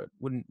great for it.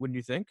 Wouldn't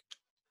you think?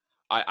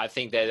 I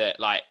think that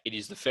like it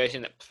is the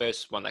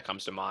first one that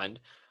comes to mind.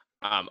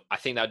 I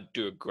think they'd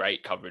do a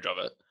great coverage of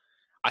it.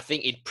 I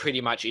think it pretty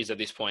much is at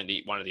this point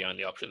one of the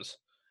only options.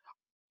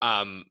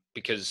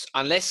 Because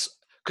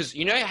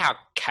you know how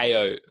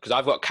KO, because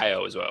I've got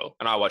KO as well,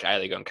 and I watch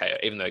A-League on KO,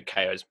 even though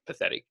KO is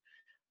pathetic.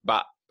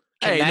 But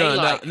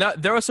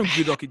there are some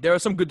good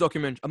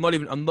documentaries.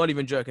 I'm not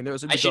even joking. There are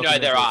some good actually,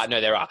 there are.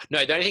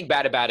 No, the only thing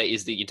bad about it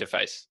is the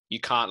interface.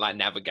 You can't like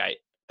navigate.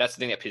 That's the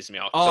thing that pisses me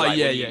off. Oh, so, like,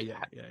 yeah.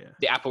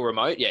 The Apple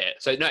remote, yeah.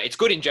 So no, it's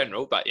good in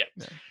general, but yeah.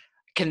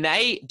 Do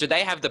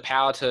they have the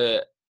power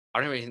to? I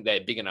don't really think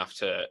they're big enough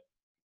to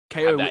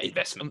have that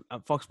investment.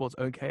 Fox Sports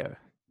own KO.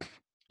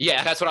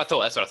 Yeah, that's what I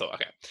thought.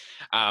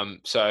 Okay.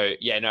 So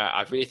yeah, no,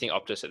 I really think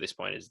Optus at this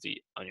point is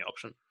the only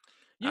option.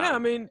 Yeah, I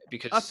mean,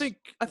 because I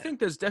think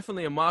there's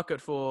definitely a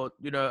market for,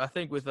 you know, I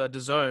think with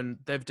DAZN,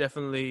 they've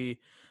definitely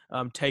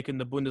taken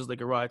the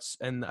Bundesliga rights,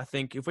 and I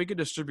think if we could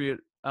distribute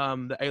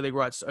the A-League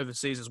rights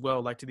overseas as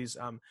well, like to these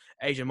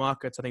Asian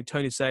markets, I think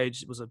Tony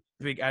Sage was a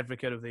big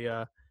advocate of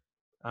the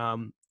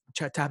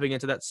tapping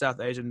into that South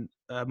Asian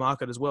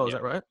market as well. Is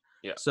that right?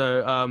 Yeah.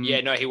 So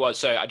he was.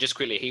 So I just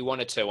quickly, he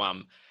wanted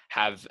to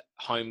have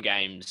home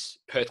games,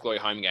 Perth Glory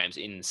home games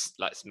in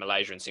like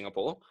Malaysia and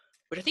Singapore,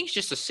 which I think is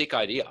just a sick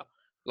idea.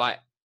 Like,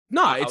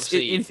 no, it's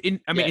in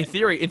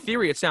theory,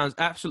 it sounds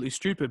absolutely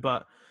stupid,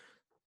 but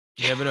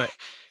you never know.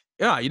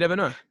 Yeah, you never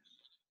know.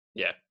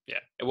 Yeah.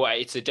 Well,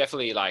 it's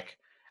definitely like,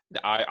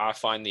 I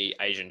find the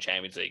Asian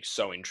Champions League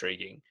so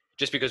intriguing,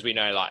 just because we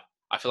know, like,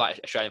 I feel like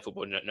Australian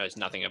football knows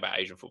nothing about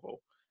Asian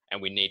football,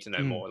 and we need to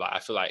know more. Like, I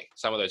feel like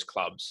some of those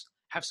clubs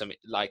have some,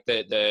 like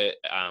the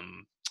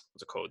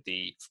what's it called?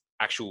 The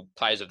actual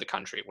players of the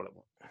country,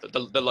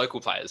 the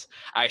local players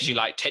are actually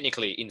like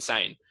technically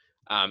insane.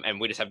 And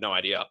we just have no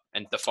idea.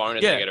 And the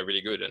foreigners they get are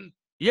really good. And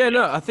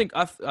no, I think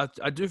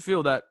I do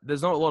feel that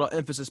there's not a lot of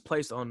emphasis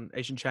placed on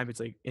Asian Champions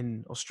League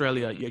in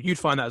Australia. Yeah, you'd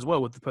find that as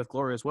well with the Perth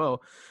Glory as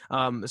well,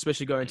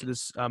 especially going to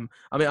this. I mean,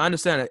 I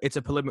understand it's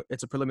a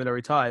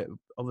preliminary tie,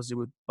 obviously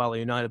with Bali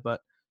United,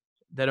 but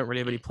they don't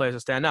really have any players to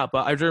stand out.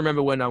 But I do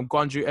remember when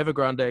Guangzhou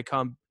Evergrande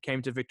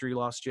came to victory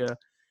last year.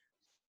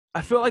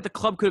 I feel like the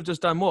club could have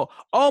just done more.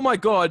 Oh my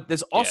God,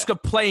 there's Oscar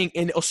playing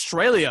in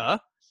Australia.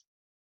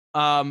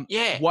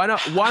 Why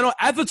not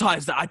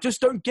advertise that? I just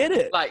don't get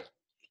it. Like,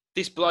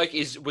 this bloke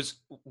was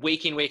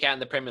week in, week out in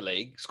the Premier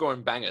League,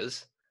 scoring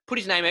bangers. Put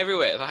his name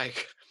everywhere,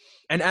 like.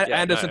 And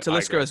Anderson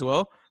Talisca as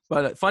well.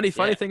 But funny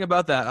thing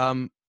about that,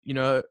 you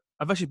know,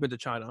 I've actually been to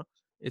China.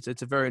 It's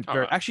a very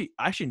actually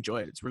I actually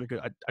enjoy it. It's really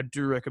good. I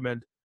do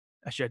recommend.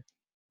 Actually,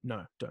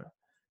 don't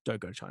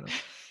go to China.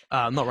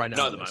 Not right now.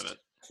 Not at the moment.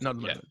 Not at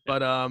the moment.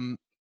 But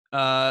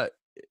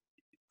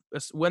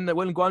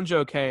when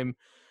Guangzhou came,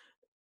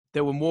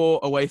 there were more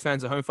away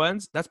fans than home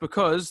fans. That's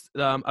because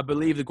I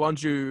believe the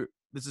Guangzhou.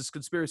 There's this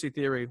conspiracy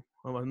theory.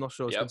 Well, I'm not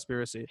sure it's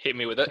conspiracy. Hit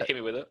me with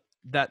it.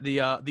 That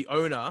the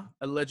owner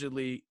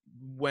allegedly,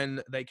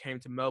 when they came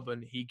to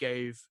Melbourne, he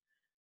gave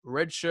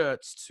red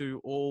shirts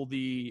to all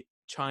the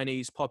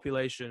Chinese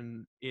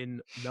population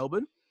in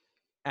Melbourne,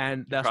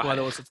 and that's why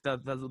there was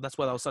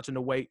such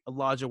a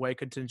large away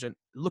contingent.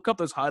 Look up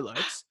those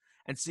highlights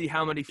and see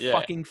how many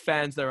fucking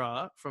fans there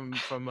are from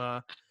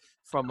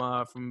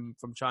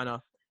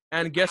China.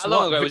 And guess what? How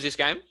long ago was this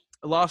game?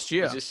 Last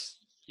year.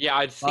 Yeah,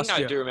 I think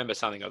I do remember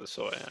something of the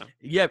sort.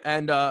 Yeah,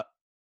 and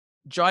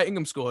Jai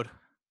Ingham scored.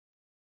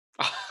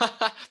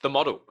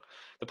 The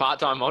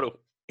part-time model.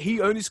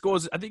 He only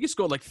scores. I think he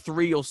scored like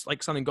 3 or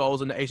like something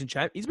goals in the Asian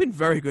Champions. He's been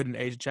very good in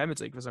the Asian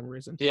Champions League for some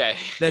reason. Yeah,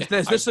 there's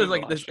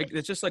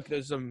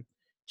some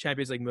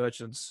Champions League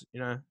merchants.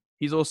 You know,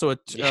 he's also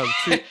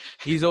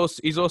he's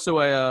also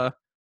a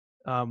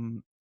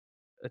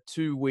a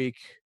 2-week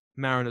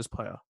Mariners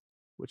player,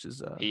 which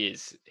is he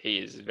is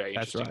very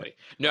that's interesting. right.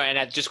 No,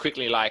 and just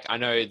quickly, like I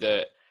know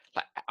that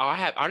like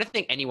I don't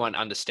think anyone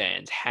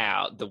understands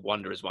how the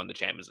Wanderers won the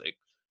Champions League.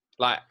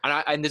 Like,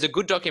 and there's a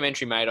good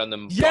documentary made on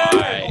them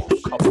by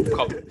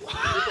Cop.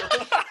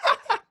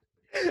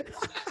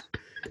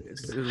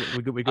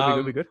 We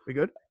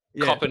good.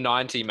 Yeah. Copper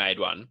 90 made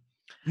one.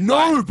 No,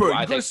 Like, bro,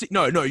 I you gotta see.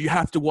 No, you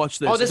have to watch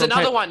this. Oh, there's It's on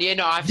another one. Yeah,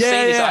 no, I've seen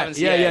this. I haven't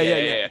seen yeah.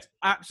 It's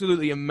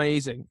absolutely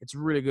amazing. It's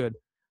really good.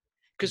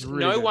 Because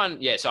really no good.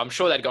 one, so I'm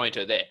sure they'd go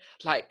into it there.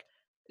 Like,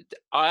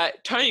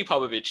 Tony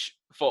Popovich,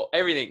 for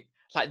everything,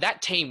 like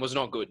that team was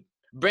not good.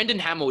 Brendan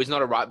Hamill is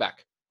not a right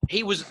back.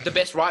 He was the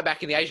best right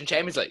back in the Asian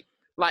Champions League.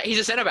 Like, he's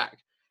a centre back.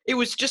 It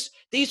was just,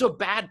 these were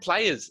bad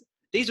players.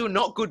 These were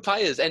not good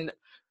players. And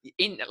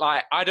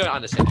I don't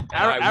understand.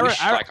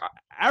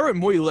 Aaron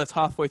Moy left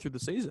halfway through the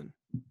season.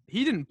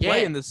 He didn't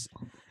play in this.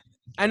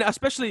 And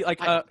especially, like,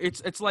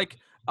 it's like,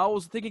 I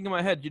was thinking in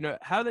my head,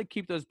 how they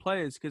keep those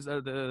players, because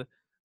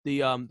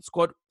the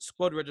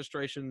squad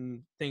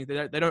registration thing,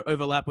 they don't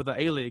overlap with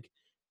the A-League.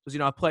 Because,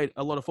 I played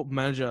a lot of Football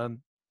Manager,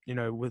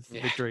 with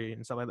Victory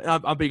and stuff like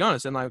that. I'm being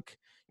honest, and like,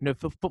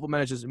 Football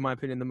Manager is, in my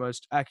opinion, the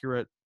most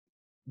accurate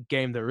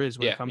game there is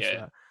when it comes to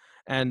that.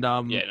 And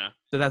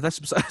that's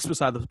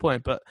beside the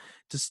point. But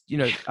just you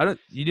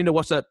need to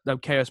watch that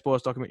KO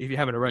Sports document if you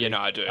haven't already. Yeah, no,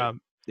 I do.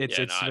 It's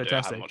I fantastic.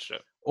 haven't watched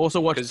it. Also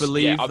watch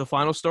Believe, the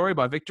final story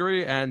by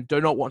Victory, and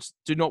do not watch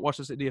the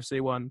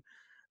DFC one.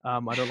 I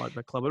don't like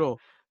that club at all.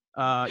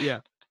 Yeah.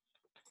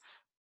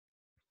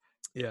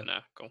 No,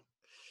 cool.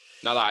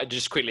 No, like,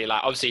 just quickly,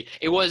 like, obviously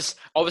it was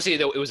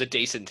a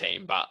decent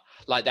team, but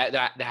like that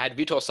they had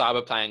Vitor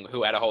Saba playing,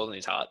 who had a hole in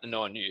his heart, and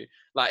no one knew.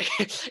 Like,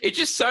 it's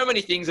just so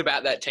many things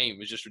about that team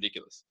was just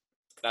ridiculous.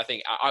 And I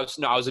think I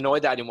was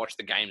annoyed that I didn't watch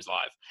the games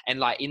live, and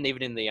like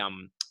even in the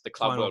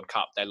Club Final. World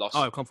Cup, they lost.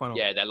 Oh, Cup final.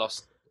 Yeah, they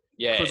lost.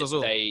 Yeah,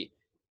 they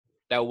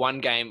were one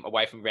game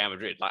away from Real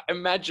Madrid. Like,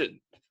 imagine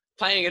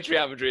playing against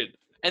Real Madrid.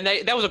 And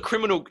that was a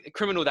criminal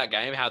that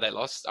game, how they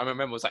lost. I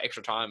remember it was like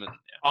extra time. And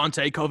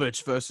Ante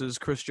Kovic versus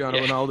Cristiano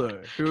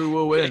Ronaldo. Who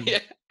will win?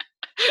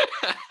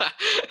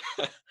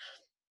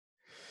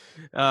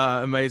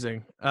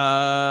 Amazing.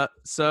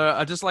 So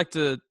I'd just like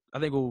to, I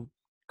think we'll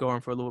go on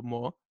for a little bit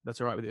more.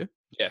 That's all right with you?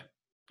 Yeah.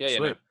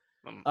 Sweet.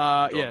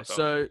 No.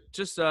 So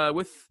just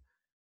with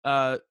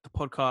the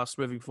podcast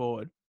moving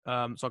forward,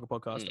 Sokkah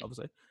Podcast,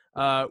 obviously,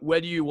 where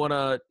do you want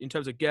to, in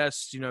terms of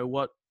guests,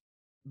 what,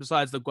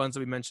 besides the ones that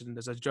we mentioned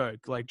as a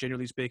joke, like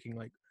generally speaking,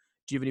 like,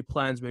 do you have any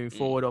plans moving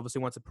forward?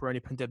 Obviously, once the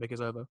perennial pandemic is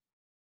over.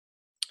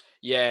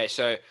 Yeah.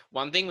 So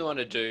one thing we want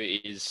to do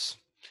is,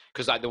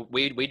 because like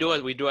we do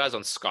ours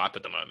on Skype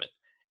at the moment,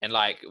 and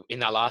like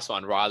in our last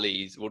one,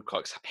 Riley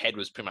Woodcock's head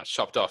was pretty much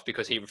chopped off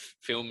because he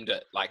filmed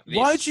it like this.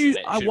 Why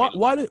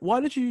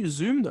did you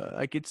Zoom though?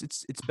 Like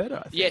it's better.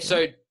 I think, yeah.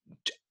 So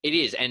it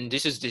is, and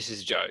this is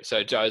Joe.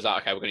 So Joe's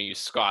like, okay, we're going to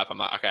use Skype. I'm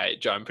like, okay,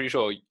 Joe, I'm pretty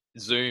sure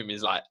Zoom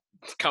is like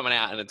coming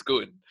out and it's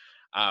good.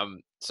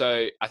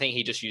 So I think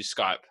he just used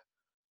Skype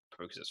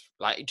because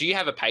like, do you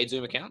have a paid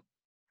Zoom account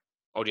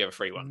or do you have a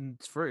free one?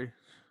 It's free.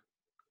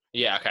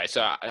 Yeah. Okay.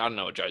 So I don't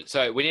know what Joe.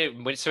 So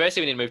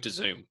firstly we need to move to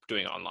Zoom,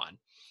 doing it online.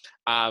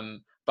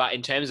 But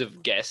in terms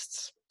of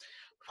guests,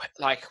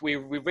 like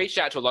we've reached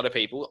out to a lot of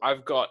people.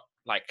 I've got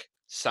like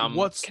some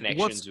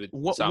connections with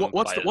some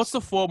players. What's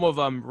the form of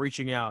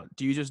reaching out?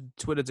 Do you just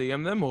Twitter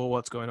DM them or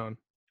what's going on?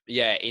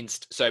 Yeah.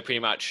 So pretty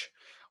much.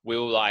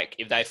 We'll like,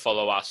 if they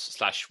follow us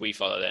 / we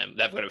follow them,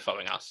 they've got to be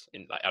following us.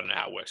 In like, I don't know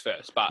how it works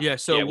first, but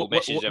we'll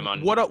message them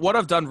on. What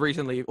I've done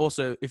recently,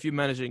 also, if you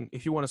want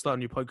to start a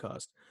new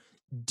podcast,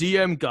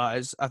 DM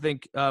guys. I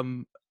think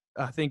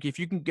if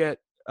you get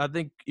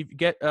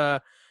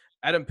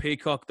Adam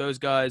Peacock, those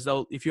guys,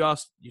 if you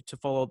ask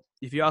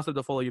them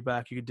to follow you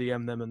back, you can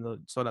DM them and they'll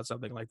sort out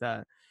something like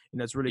that.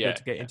 It's really good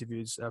to get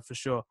interviews for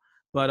sure.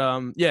 But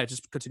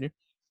just continue.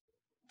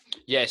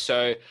 Yeah,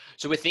 so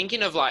we're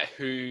thinking of like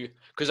who,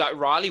 because like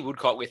Riley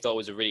Woodcock we thought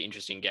was a really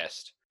interesting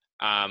guest.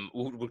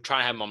 We'll try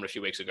and have him on a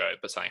few weeks ago,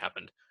 but something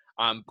happened.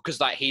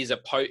 Because like he's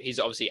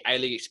obviously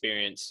A-League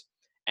experience,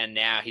 and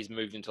now he's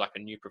moved into like a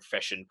new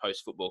profession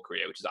post-football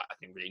career, which is I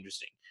think really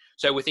interesting.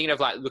 So we're thinking of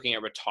like looking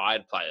at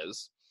retired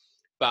players,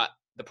 but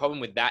the problem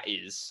with that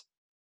is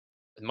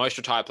most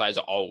retired players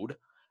are old,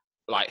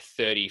 like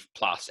 30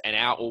 plus, and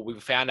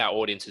we've found our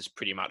audience is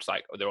pretty much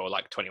like they're all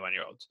like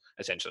 21-year-olds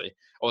essentially,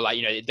 or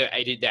like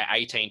they're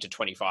 18 to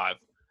 25.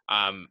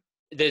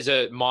 There's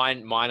a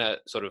minor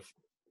sort of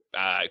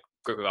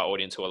group of our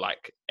audience who are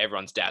like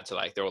everyone's dad, so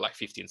like they're all like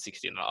 50 and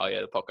 60, and like, oh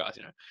yeah, the podcast,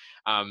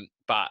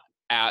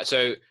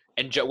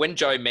 when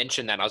Joe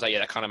mentioned that, I was like, yeah,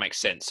 that kind of makes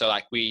sense. So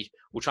like we're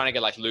trying to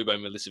get like Lubo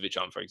Milicevic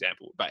on, for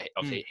example, but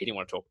obviously he didn't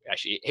want to talk.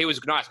 Actually, he was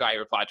a nice guy. He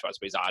replied to us,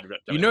 but he's like,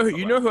 you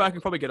know who I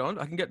can probably get on?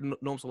 I can get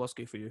Norm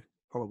Solowski for you,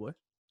 probably.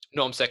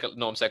 Norm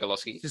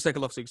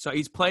Sekulowski. So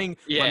he's playing.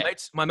 Yeah.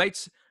 My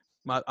mates.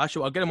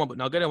 Actually, I'll get him on,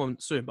 but I'll get him on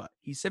soon. But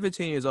he's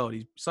 17 years old.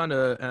 He signed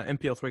an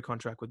MPL3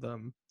 contract with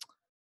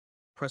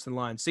Preston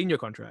Lions, senior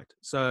contract.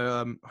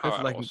 So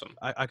hopefully, awesome.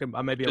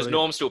 I may be able. Does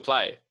Norm still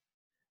play?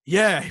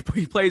 Yeah,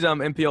 he plays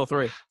MPL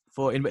 3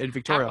 in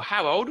Victoria.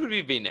 How old would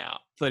he be now?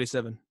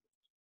 37.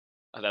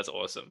 Oh, that's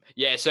awesome.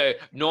 Yeah, so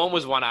Norm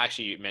was one I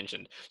actually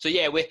mentioned. So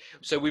yeah,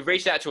 we've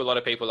reached out to a lot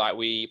of people. Like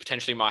we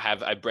potentially might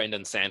have a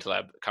Brendan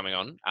Santalab coming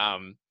on.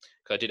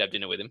 Because I did have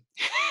dinner with him.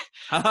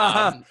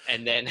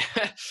 And then,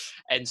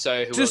 and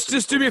so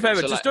just do me a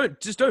favor. So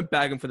just don't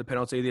bag him for the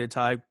penalty the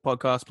entire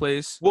podcast,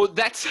 please. Well,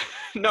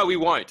 no, we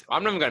won't.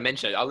 I'm not even going to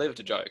mention it. I'll leave it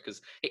to Joe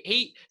because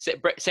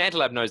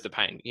Santalab knows the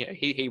pain. Yeah,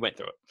 he went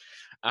through it.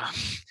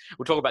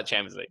 We'll talk about the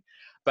Champions League.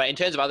 But in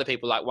terms of other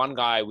people, like one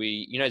guy,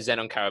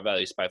 Zenon Caravelli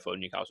used to play for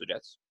Newcastle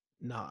Jets.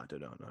 No, I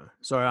don't know.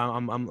 Sorry,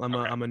 I'm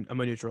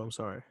a neutral. I'm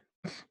sorry.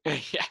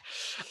 Yeah.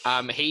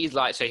 He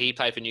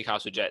played for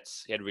Newcastle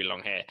Jets. He had really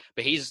long hair,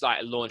 but he's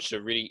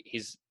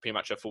he's pretty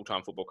much a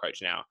full-time football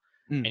coach now,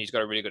 and he's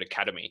got a really good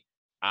academy.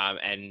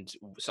 And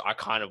so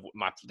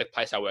the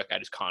place I work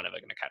at is kind of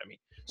like an academy.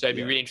 So it'd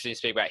be really interesting to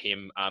speak about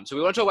him. So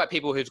we want to talk about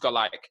people who've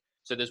got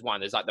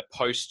there's like the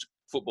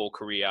post-football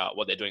career,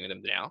 what they're doing with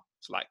them now.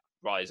 So like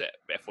Riley's at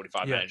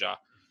F45 manager,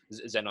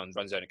 Zenon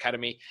runs his own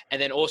academy,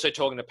 and then also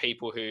talking to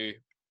people who,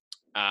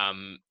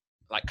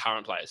 like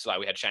current players. So like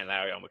we had Shane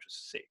Lowry on, which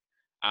was sick.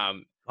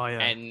 So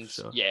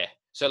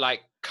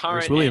like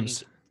current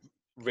and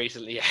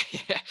recently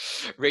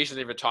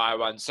retired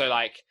ones. So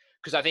like,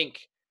 because I think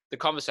the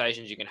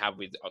conversations you can have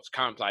with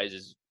current players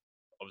is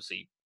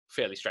obviously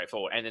fairly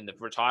straightforward, and then the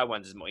retired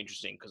ones is more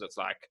interesting because it's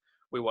like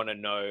we want to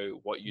know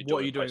what you're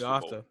doing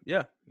after.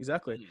 Yeah,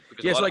 exactly.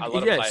 Players,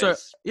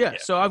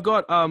 So I've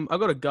got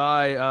a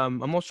guy. I'm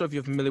not sure if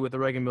you're familiar with the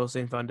Reagan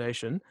Milstein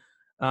Foundation,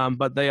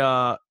 but they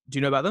are. Do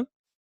you know about them?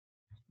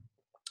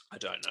 I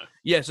don't know.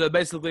 Yeah, so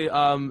basically,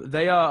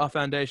 they are a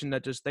foundation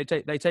that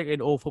they take in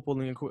all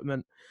footballing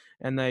equipment,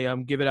 and they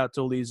give it out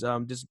to all these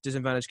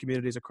disadvantaged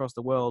communities across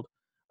the world,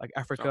 like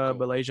Africa,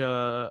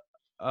 Malaysia.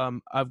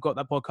 I've got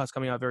that podcast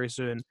coming out very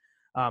soon.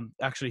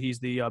 Actually, he's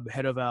the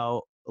head of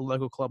our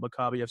local club,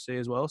 Maccabi FC,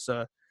 as well.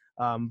 So,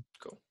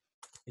 cool.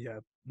 Yeah,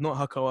 not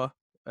Hakoah.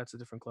 That's a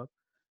different club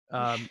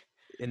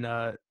in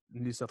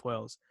New South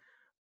Wales.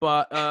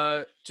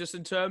 But just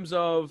in terms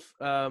of,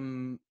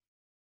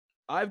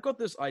 I've got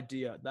this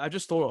idea that I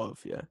just thought of.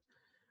 Yeah,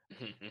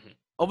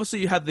 obviously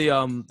you had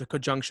the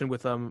conjunction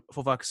with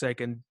For Fuck's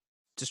Sake and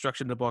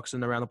Destruction in the Box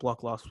and Around the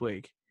Block last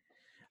week.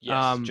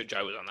 Yes,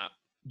 Joe was on that.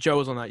 Joe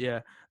was on that.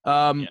 Yeah.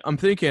 I'm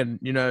thinking,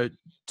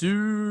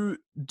 do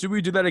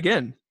we do that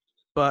again?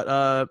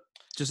 But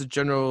just a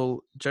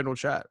general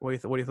chat.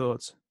 What are your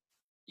thoughts?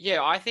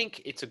 Yeah, I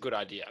think it's a good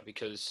idea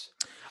because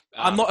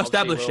I'm not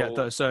established yet,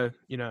 though. So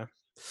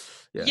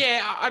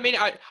Yeah, I mean,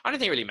 I don't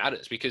think it really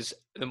matters because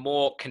the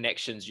more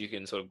connections you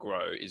can sort of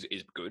grow is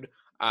good.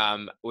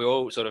 We're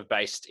all sort of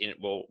based in,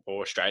 we're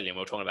Australian.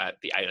 We're talking about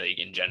the A-League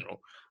in general.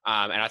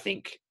 And I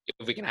think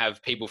if we can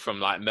have people from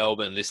like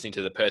Melbourne listening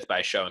to the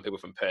Perth-based show and people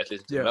from Perth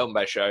listening to the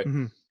Melbourne-based show,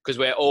 because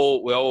we're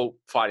all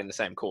fighting the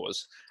same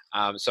cause.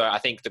 So I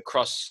think the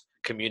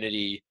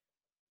cross-community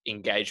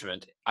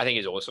engagement, I think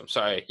is awesome.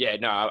 So yeah,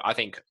 no, I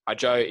think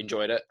Joe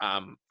enjoyed it.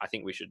 I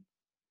think we should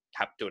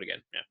do it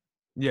again. Yeah.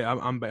 Yeah,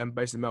 I'm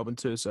based in Melbourne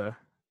too, so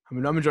I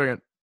mean I'm enjoying it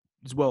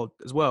as well.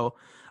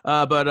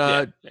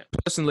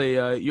 Personally,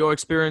 your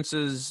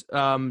experiences,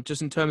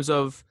 just in terms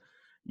of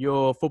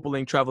your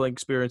footballing traveling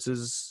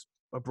experiences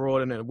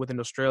abroad and within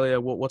Australia,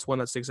 what's one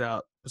that sticks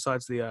out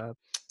besides the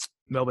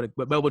Melbourne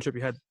trip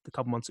you had a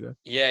couple months ago?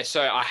 Yeah,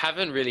 so I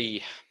haven't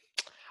really.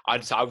 I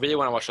really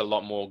want to watch a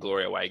lot more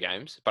Glory away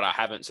games, but I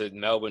haven't. So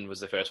Melbourne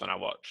was the first one I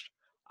watched,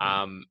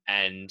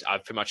 and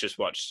I've pretty much just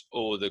watched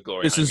all the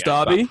Glory. Distance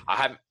derby. I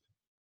haven't.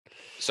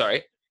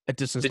 Sorry. A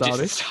distance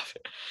derby.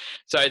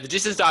 So the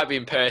distance derby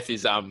in Perth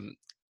is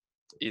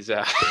it's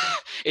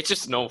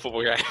just a normal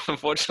football game,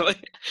 unfortunately.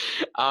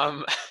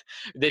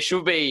 There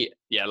should be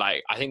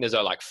I think there's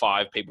like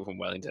 5 people from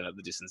Wellington at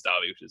the distance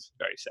derby, which is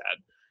very sad.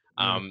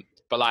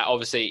 But like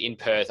obviously in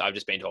Perth, I've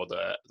just been to all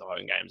the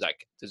home games.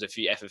 Like there's a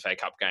few FFA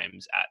Cup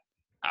games at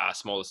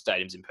smaller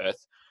stadiums in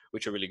Perth,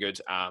 which are really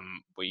good.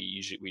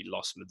 We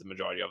lost the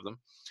majority of them.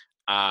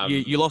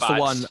 You lost the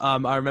one.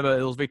 I remember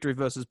it was Victory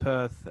versus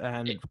Perth,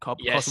 and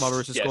Cosmo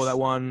Roosters scored that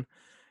one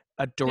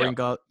at Doreen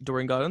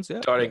Gardens.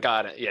 Yeah, Doreen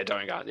Garden. Yeah,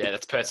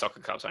 that's Perth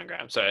Sokkah Cup's home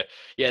ground. So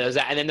yeah, there's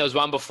that, and then there was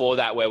one before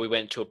that where we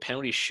went to a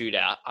penalty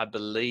shootout, I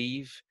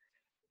believe,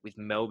 with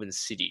Melbourne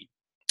City.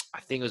 I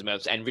think it was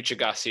Melbourne, and Richard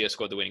Garcia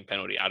scored the winning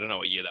penalty. I don't know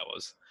what year that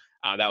was.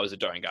 That was at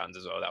Doreen Gardens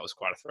as well. That was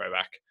quite a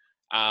throwback.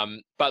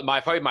 But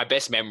probably my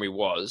best memory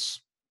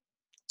was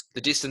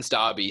the distance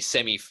derby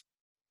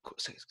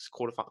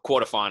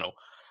quarterfinal.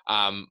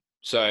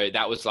 So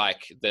that was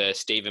like the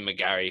Stephen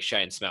McGarry,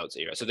 Shane Smeltz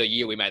era. So the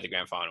year we made the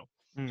grand final.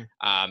 So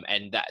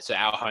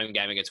our home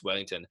game against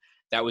Wellington,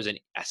 that was an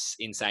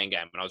insane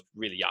game. And I was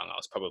really young. I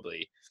was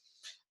probably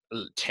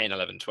 10,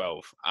 11,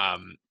 12. I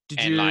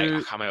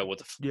can't remember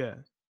what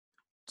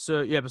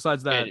So yeah,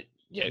 besides that,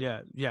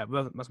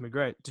 well, that must be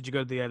great. Did you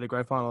go to the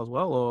grand final as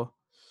well, or?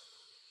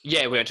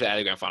 Yeah, we went to the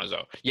A-League grand final as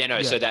well.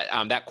 So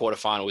that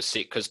quarterfinal was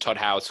sick because Todd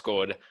Howard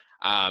scored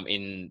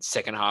in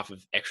second half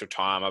of extra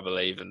time, I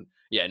believe, and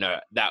Yeah, no,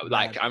 that Man,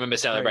 like I remember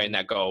celebrating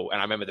crazy. that goal,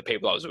 and I remember the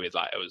people I was with.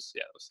 Like it was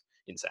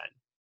insane.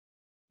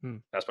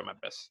 That's probably my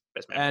best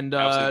memory. And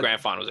Obviously, the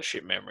grand final was a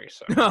shit memory.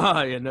 So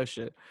yeah, no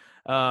shit.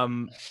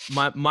 Well,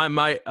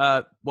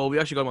 we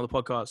actually got him on the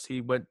podcast.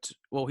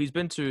 He's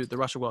been to the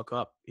Russia World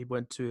Cup. He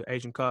went to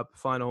Asian Cup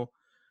final.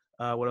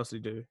 What else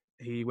did he do?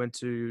 He went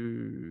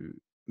to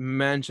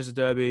Manchester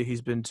Derby.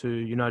 He's been to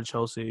United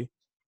Chelsea.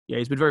 Yeah,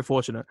 he's been very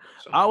fortunate.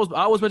 I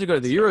was meant to go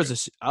to the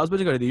Euros. I was meant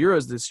to go to the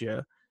Euros this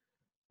year,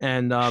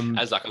 and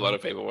as like a lot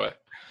of people were.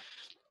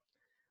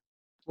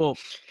 Well,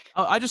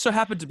 I just so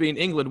happened to be in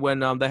England when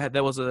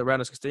there was a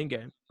round of 16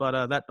 game,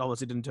 but that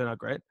obviously didn't turn out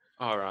great.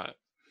 All right,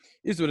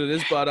 Is what it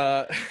is.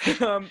 But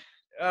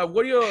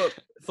what are your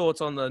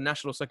thoughts on the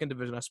national second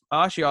division?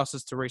 I actually asked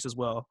this to Reese as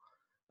well,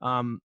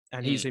 and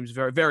he seems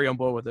very, very on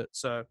board with it.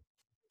 So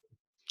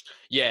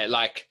yeah,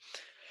 like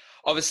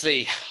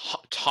obviously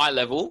high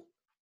level,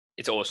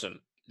 it's awesome.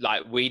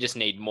 Like we just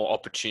need more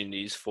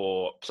opportunities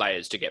for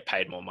players to get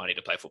paid more money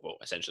to play football,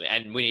 essentially,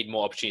 and we need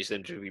more opportunities for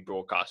them to be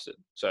broadcasted.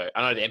 So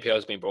I know the NPL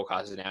has been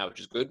broadcasted now, which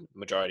is good,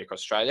 majority across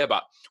Australia,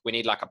 but we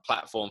need like a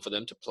platform for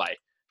them to play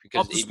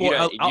because if you're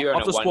on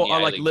a 1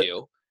 year league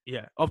deal,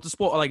 yeah, Optus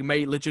Sport like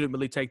may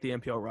legitimately take the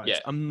NPL rights. Yeah.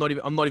 I'm not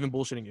even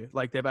bullshitting you.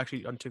 Like they've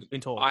actually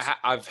in talks.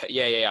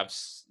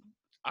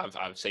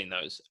 I've seen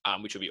those,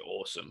 which would be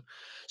awesome.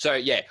 So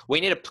yeah, we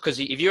need because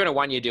if you're in a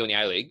 1 year deal in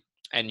the A League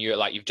and you're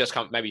like you've just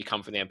come from the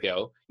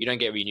NPL, you don't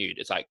get renewed.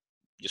 It's like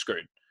you're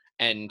screwed.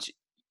 And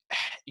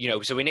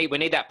so we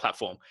need that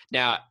platform.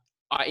 Now,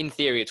 in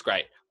theory, it's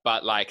great,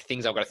 but like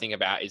things I've got to think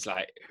about is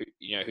like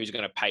who's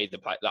going to pay the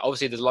play. Like,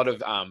 obviously, there's a lot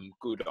of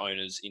good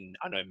owners in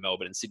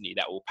Melbourne and Sydney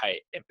that will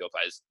pay NPL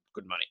players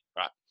good money,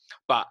 right?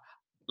 But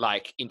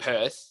like in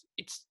Perth,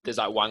 there's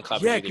like one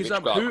club. Yeah, because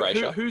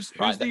who's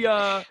the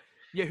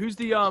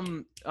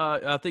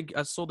I think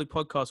I saw the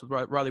podcast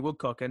with Riley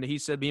Woodcock, and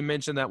he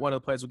mentioned that one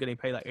of the players was getting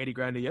paid like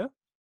 $80,000 a year.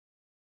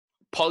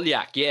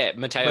 Polyak, yeah,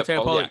 Mateo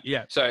Polyak.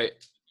 Yeah. So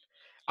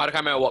I can't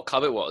remember what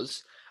club it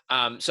was.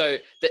 So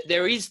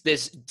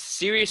there's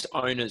serious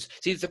owners.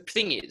 See, the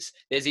thing is,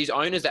 there's these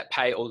owners that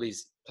pay all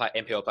these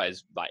NPL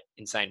players like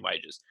insane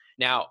wages.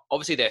 Now,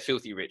 obviously, they're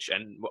filthy rich,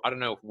 and I don't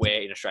know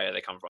where in Australia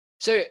they come from.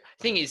 So, the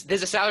thing is,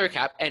 there's a salary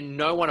cap, and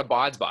no one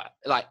abides by it.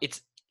 Like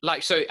it's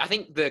like so. I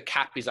think the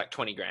cap is like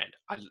 $20,000,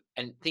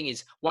 and thing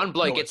is, one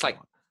bloke gets like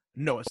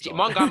no, it's not.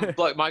 One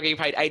bloke might get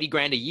paid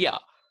 $80,000 a year.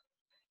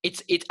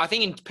 It's. I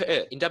think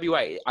in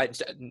WA,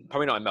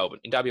 probably not in Melbourne.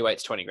 In WA,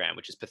 it's $20,000,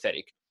 which is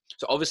pathetic.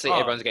 So obviously,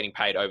 everyone's getting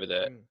paid over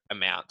the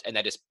amount, and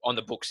they're just on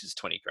the books is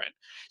 $20,000.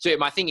 So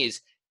my thing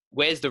is,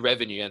 where's the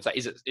revenue? And it's like,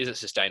 is it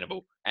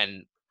sustainable?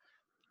 And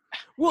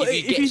well,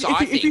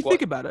 if you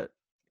think about it,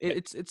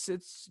 it's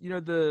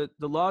the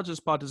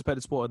largest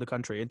participated sport in the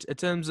country in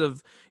terms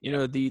of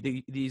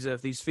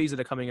these fees that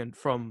are coming in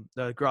from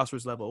the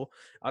grassroots level.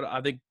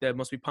 I think they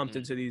must be pumped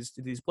into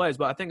these players,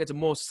 but I think it's a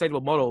more sustainable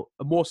model,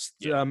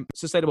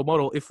 sustainable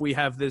model if we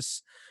have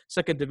this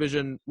second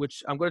division,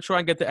 which I'm going to try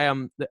and get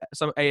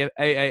some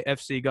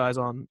AAFC guys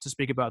on to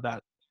speak about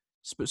that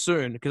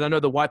soon, because I know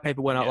the white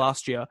paper went out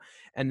last year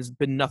and there's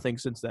been nothing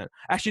since then.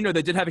 Actually, no,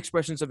 they did have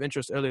expressions of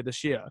interest earlier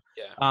this year.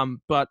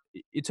 But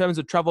in terms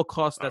of travel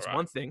costs, that's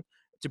one thing.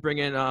 To bring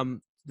in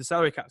the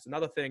salary caps,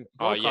 another thing.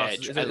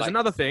 Is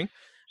another thing.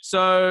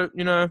 So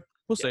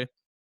we'll see.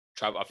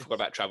 I forgot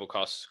about travel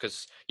costs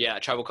because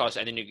travel costs,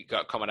 and then you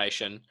got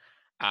accommodation.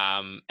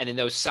 And then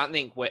there was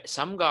something where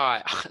some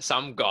guy,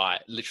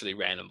 literally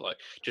random bloke,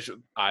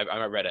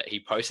 I read it. He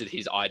posted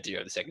his idea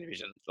of the second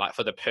division, like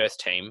for the Perth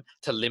team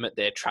to limit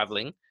their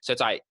traveling. So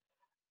it's like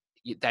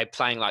they're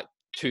playing like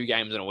 2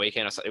 games in a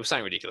weekend. It was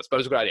something ridiculous, but it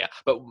was a good idea.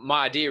 But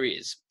my idea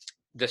is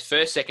the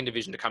second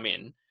division to come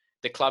in,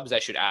 the clubs they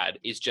should add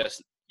is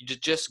just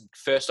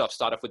first off,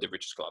 start off with the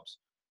richest clubs.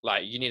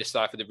 Like you need to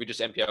start off with the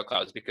richest NPL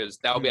clubs because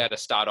they'll be able to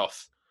start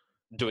off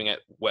doing it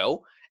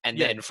well. And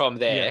then from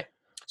there,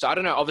 so I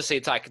don't know. Obviously,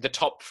 it's like the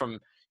top from.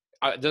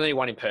 There's only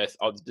one in Perth.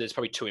 There's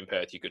probably 2 in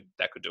Perth.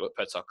 That could do it.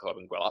 Perth Sokkah Club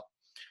and Gwelup,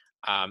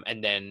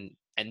 and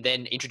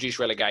then introduce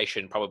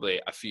relegation probably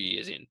a few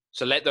years in.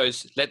 So let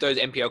those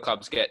NPL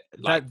clubs get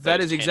like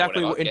that is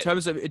exactly what, in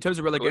terms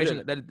of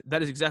relegation.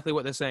 That is exactly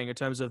what they're saying in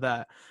terms of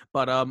that.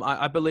 But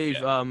I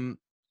believe. Do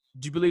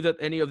you believe that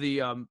any of the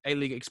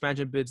A-League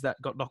expansion bids that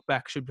got knocked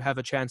back should have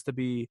a chance to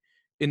be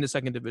in the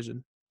second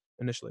division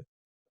initially?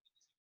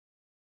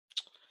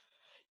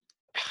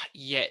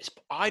 Yes,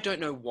 I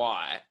don't know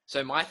why.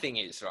 So my thing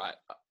is, right,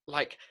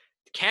 like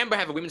Canberra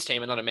have a women's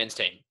team and not a men's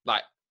team.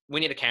 Like we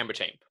need a Canberra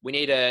team. We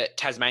need a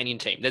Tasmanian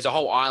team. There's a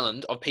whole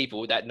island of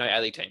people that know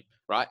A-League team,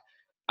 right?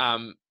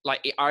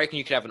 Like I reckon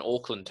you could have an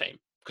Auckland team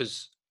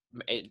because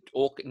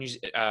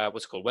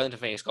what's it called? Wellington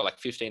Phoenix got like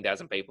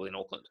 15,000 people in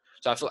Auckland.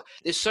 So I feel like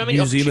there's so many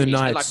New Zealand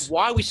Knights. Like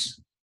why we?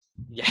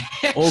 Yeah.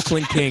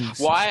 Auckland Kings.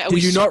 Why? Do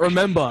you not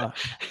remember?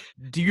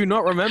 Do you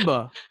not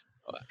remember?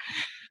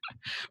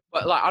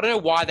 But like, I don't know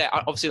why they're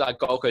obviously like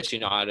Gold Coast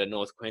United and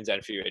North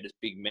Queensland Fury are just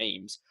big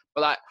memes.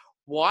 But like,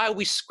 why are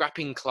we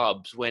scrapping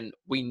clubs when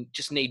we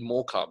just need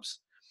more clubs?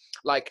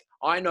 like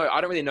I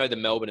don't really know the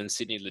Melbourne and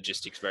Sydney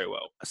logistics very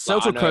well.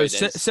 Central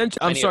Coast.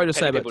 I'm sorry to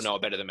say, but people know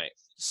it better than me.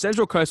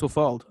 Central Coast will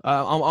fold.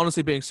 I'm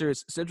honestly being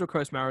serious. Central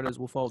Coast Mariners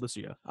will fold this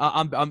year.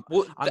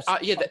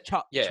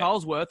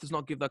 Charles Worth does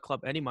not give that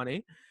club any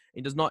money.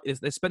 He does not.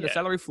 They spend the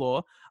salary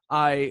floor.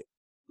 I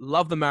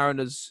love the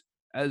Mariners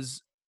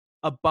as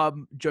a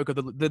bum joker.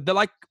 They're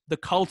like the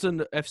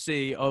Carlton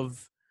FC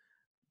of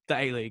the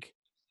A-League.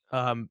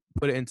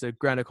 Put it into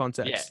grander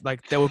context. Yeah.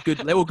 Like they were good.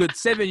 They were good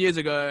 7 years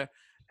ago,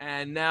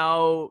 and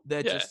now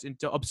they're just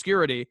into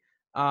obscurity.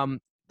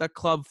 That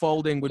club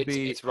folding would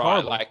be it's right.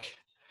 horrible. Like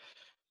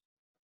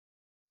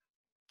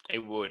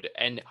it would,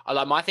 and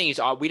like my thing is,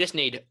 we just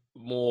need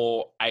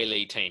more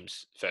A-League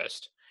teams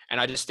first. And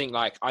I just think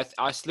like I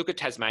look at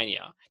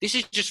Tasmania. This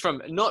is just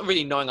from not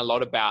really knowing a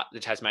lot about the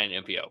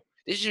Tasmanian NPL.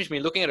 This is just me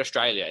looking at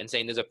Australia and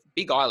seeing there's a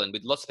big island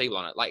with lots of people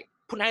on it. Like,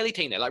 put an A-League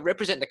team there. Like,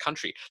 represent the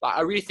country. Like,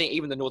 I really think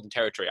even the Northern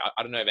Territory,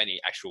 I don't know of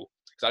any actual,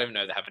 because I don't even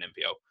know if they have an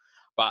NPL.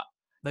 But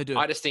they do.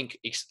 I just think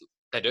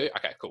they do?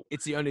 Okay, cool.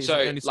 It's the only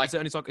soccer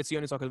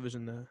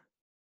division there.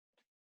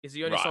 It's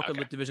the only soccer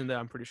division there,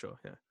 I'm pretty sure,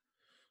 yeah.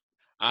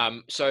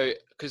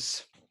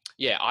 Because...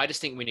 yeah, I just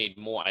think we need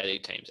more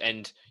A-League teams.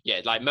 And,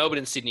 yeah, like Melbourne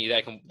and Sydney,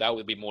 there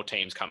will be more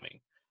teams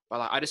coming. But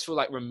like, I just feel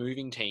like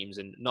removing teams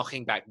and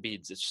knocking back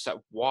bids, it's just like,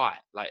 why?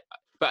 Like,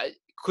 but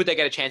could they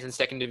get a chance in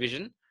second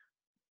division?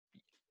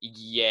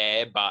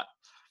 Yeah, but...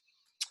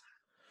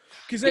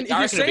 Because then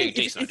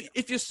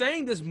if you're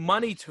saying there's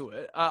money to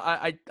it,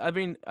 I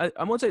mean,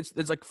 I won't say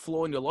there's like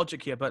flaw in your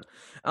logic here, but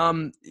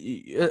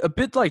a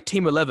bit like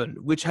Team 11,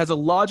 which has a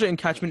larger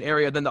encatchment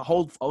area than the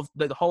whole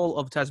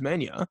of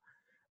Tasmania,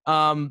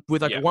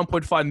 with like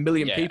 1.5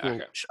 million people.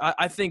 Okay.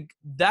 I think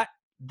that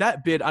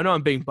bid, I know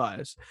I'm being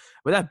biased,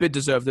 but that bid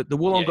deserved it. The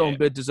Wollongong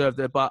bid deserved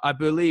it, but I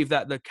believe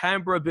that the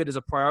Canberra bid is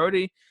a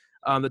priority.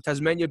 The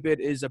Tasmania bid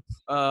is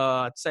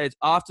I'd say it's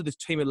after this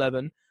Team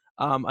 11.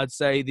 I'd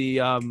say the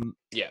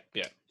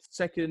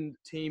second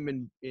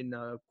team in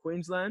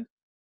Queensland.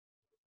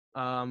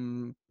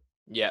 But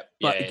get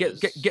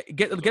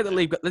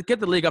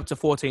the league up to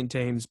 14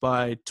 teams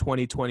by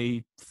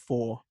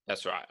 2024.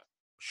 That's right.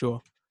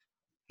 Sure.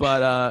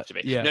 But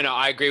no,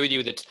 I agree with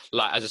you that,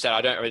 like, as I said,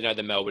 I don't really know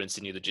the Melbourne and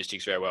Sydney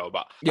logistics very well,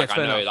 but like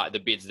I know like the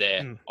bids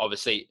there,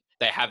 obviously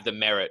they have the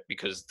merit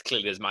because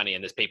clearly there's money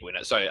and there's people in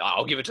it. So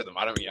I'll give it to them.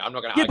 I'm not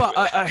going to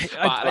argue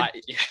with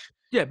it.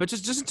 Yeah, but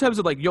just in terms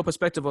of like your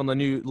perspective on the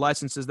new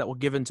licenses that were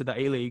given to the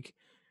A-League,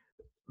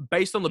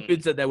 based on the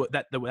bids that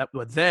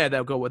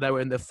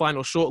were in the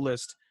final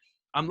shortlist,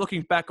 I'm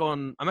looking back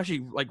on. I'm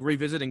actually like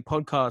revisiting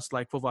podcasts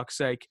like For Fuck's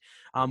Sake,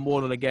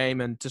 More Than a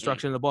Game, and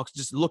Destruction in the Box.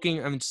 Just looking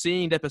and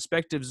seeing their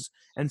perspectives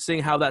and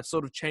seeing how that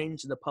sort of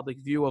changed in the public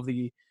view of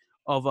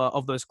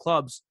those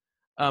clubs.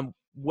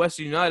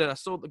 Western United, I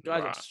saw the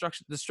guys at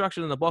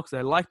Destruction in the Box.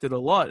 They liked it a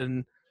lot,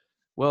 and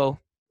well,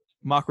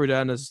 Mark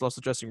Rudan has lost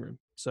the dressing room.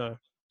 So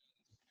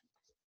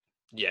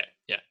yeah.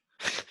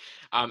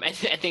 And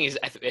the thing is,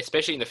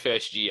 especially in the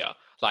first year,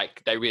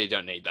 like they really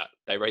don't need that.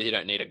 They really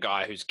don't need a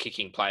guy who's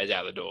kicking players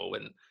out the door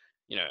when,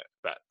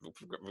 but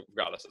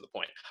regardless of the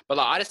point. But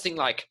like, I just think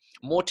like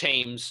more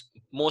teams,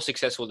 more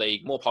successful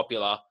league, more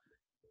popular.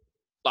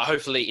 Like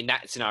hopefully in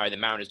that scenario, the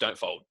Mariners don't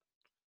fold.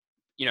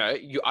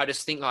 I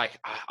just think like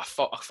a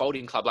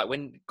folding club, like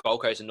when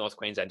Gold Coast and North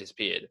Queensland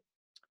disappeared,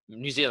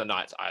 New Zealand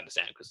Knights, I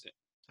understand because,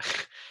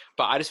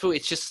 but I just feel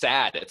it's just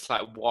sad. It's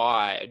like,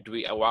 why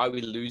are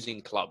we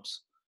losing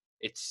clubs?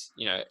 It's,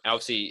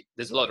 obviously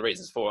there's a lot of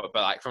reasons for it,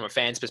 but like from a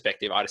fan's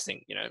perspective, I just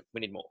think, we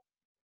need more.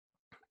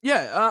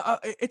 Yeah.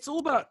 It's all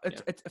about,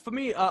 for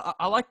me,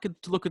 I like to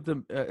look at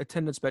the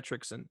attendance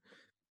metrics, and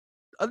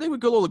I think we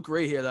could all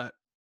agree here that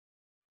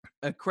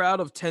a crowd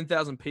of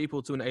 10,000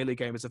 people to an A-League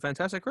game is a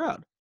fantastic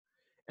crowd.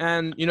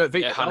 And,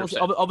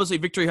 obviously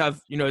Victory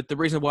have, the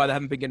reason why they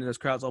haven't been getting those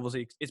crowds,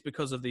 obviously, is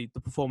because of the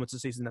performance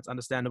this season. That's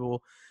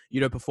understandable. You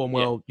don't perform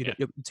well. Your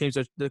teams,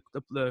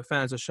 the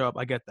fans will show up.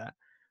 I get that.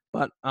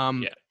 But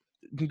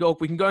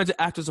we can go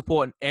into active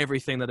support and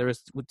everything that there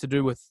is to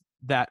do with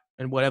that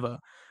and whatever.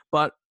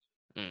 But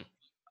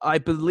I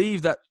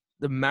believe that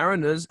the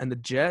Mariners and the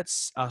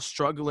Jets are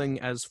struggling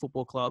as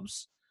football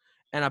clubs.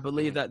 And I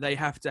believe that they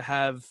have to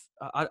have,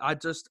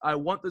 I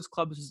want those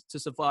clubs to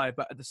survive,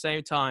 but at the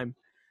same time,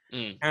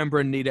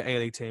 Canberra need an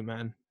A-League team,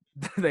 man.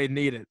 They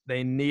need it.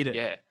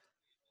 Yeah,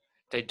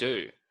 they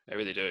do. They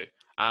really do.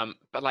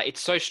 But like,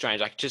 it's so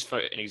strange. Like, just for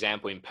an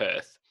example, in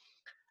Perth,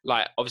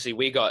 like, obviously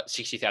we got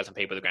 60,000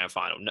 people at the grand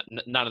final.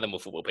 None of them were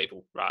football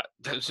people, right?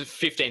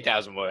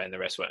 15,000 were, and the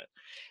rest weren't.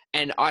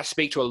 And I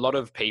speak to a lot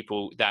of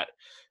people that,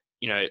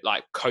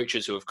 like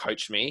coaches who have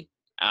coached me.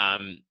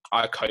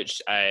 I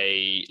coached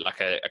a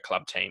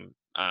club team,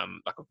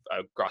 like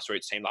a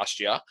grassroots team last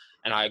year,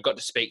 and I got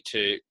to speak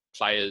to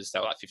players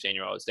that were like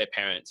 15-year-olds, their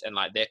parents, and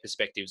like their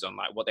perspectives on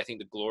like what they think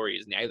the glory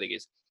is in the A-League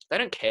is. They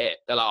don't care.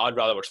 They're like, I'd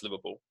rather watch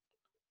Liverpool.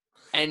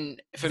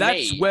 And for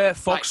that's me, where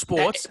Fox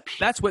Sports.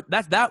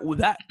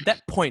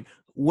 That point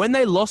when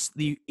they lost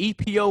the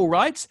EPO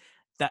rights,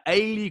 the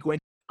A-League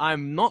went.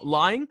 I'm not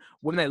lying.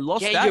 When they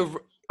lost that,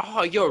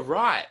 you're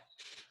right.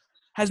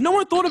 Has no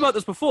one thought about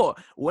this before?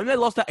 When they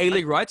lost the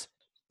A-League rights?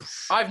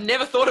 I've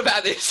never thought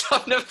about this.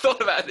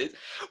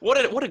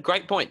 What a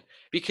great point,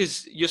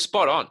 because you're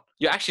spot on.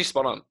 You're actually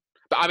spot on.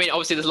 But I mean,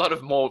 obviously, there's a lot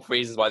of more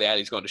reasons why the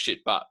A-League's gone to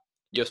shit, but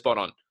you're spot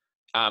on.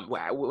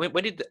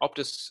 When did the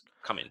Optus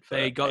come in?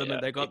 They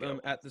got them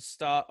at the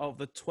start of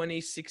the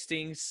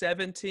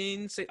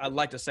 2016-17. I'd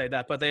like to say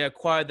that, but they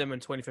acquired them in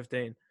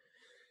 2015.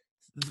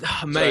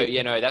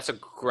 Mate. So, that's a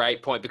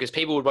great point, because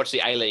people would watch the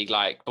A-League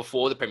like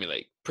before the Premier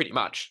League, pretty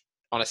much,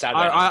 on a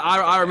Saturday night.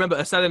 I remember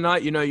a Saturday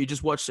night, you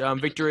just watch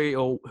Victory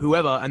or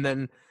whoever, and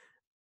then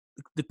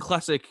the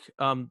classic,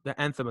 the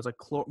anthem is like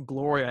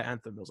Gloria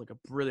anthem. It was like a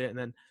brilliant, and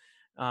then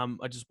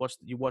I just watched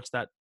the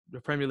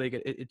Premier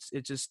League. It's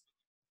just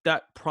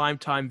that prime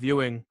time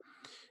viewing,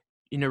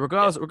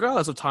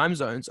 regardless of time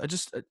zones.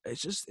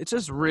 It's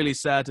just really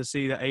sad to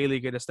see the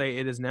A-League at a state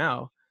it is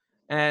now.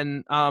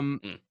 And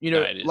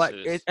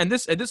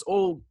this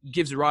all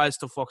gives rise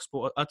to Fox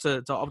Sport,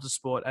 to Optus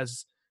Sport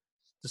as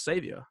the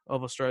savior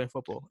of Australian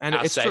football, and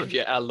our it's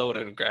savior, true. Our Lord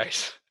and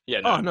grace.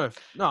 Yeah. No.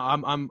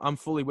 I'm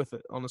fully with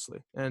it,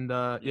 honestly, and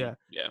and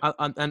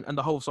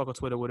the whole soccer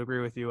Twitter would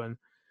agree with you, and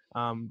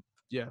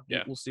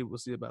we'll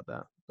see about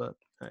that, but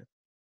hey,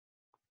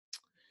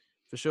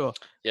 for sure.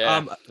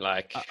 Yeah,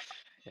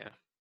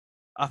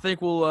 I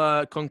think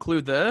we'll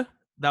conclude there.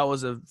 That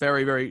was a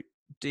very, very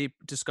deep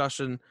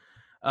discussion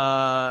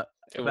about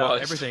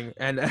everything,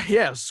 and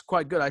it was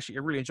quite good actually.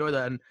 I really enjoyed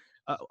that, and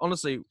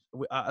honestly,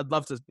 I'd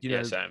love to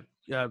same.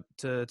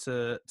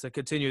 to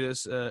continue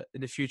this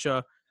in the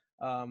future,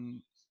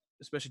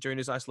 especially during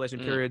these isolation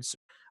periods.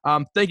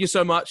 Thank you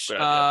so much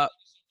for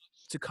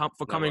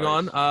coming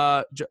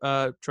on,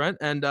 Trent,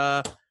 and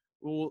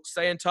we'll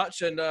stay in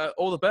touch, and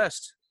all the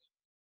best.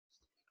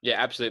 Yeah,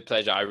 absolute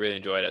pleasure. I really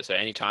enjoyed it. So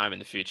anytime in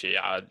the future,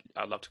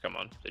 I'd love to come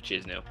on. So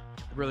cheers, Neil.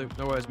 Really,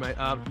 no worries, mate.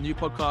 New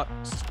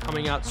podcast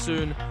coming out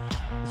soon.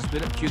 This has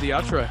been it. Cue the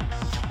outro.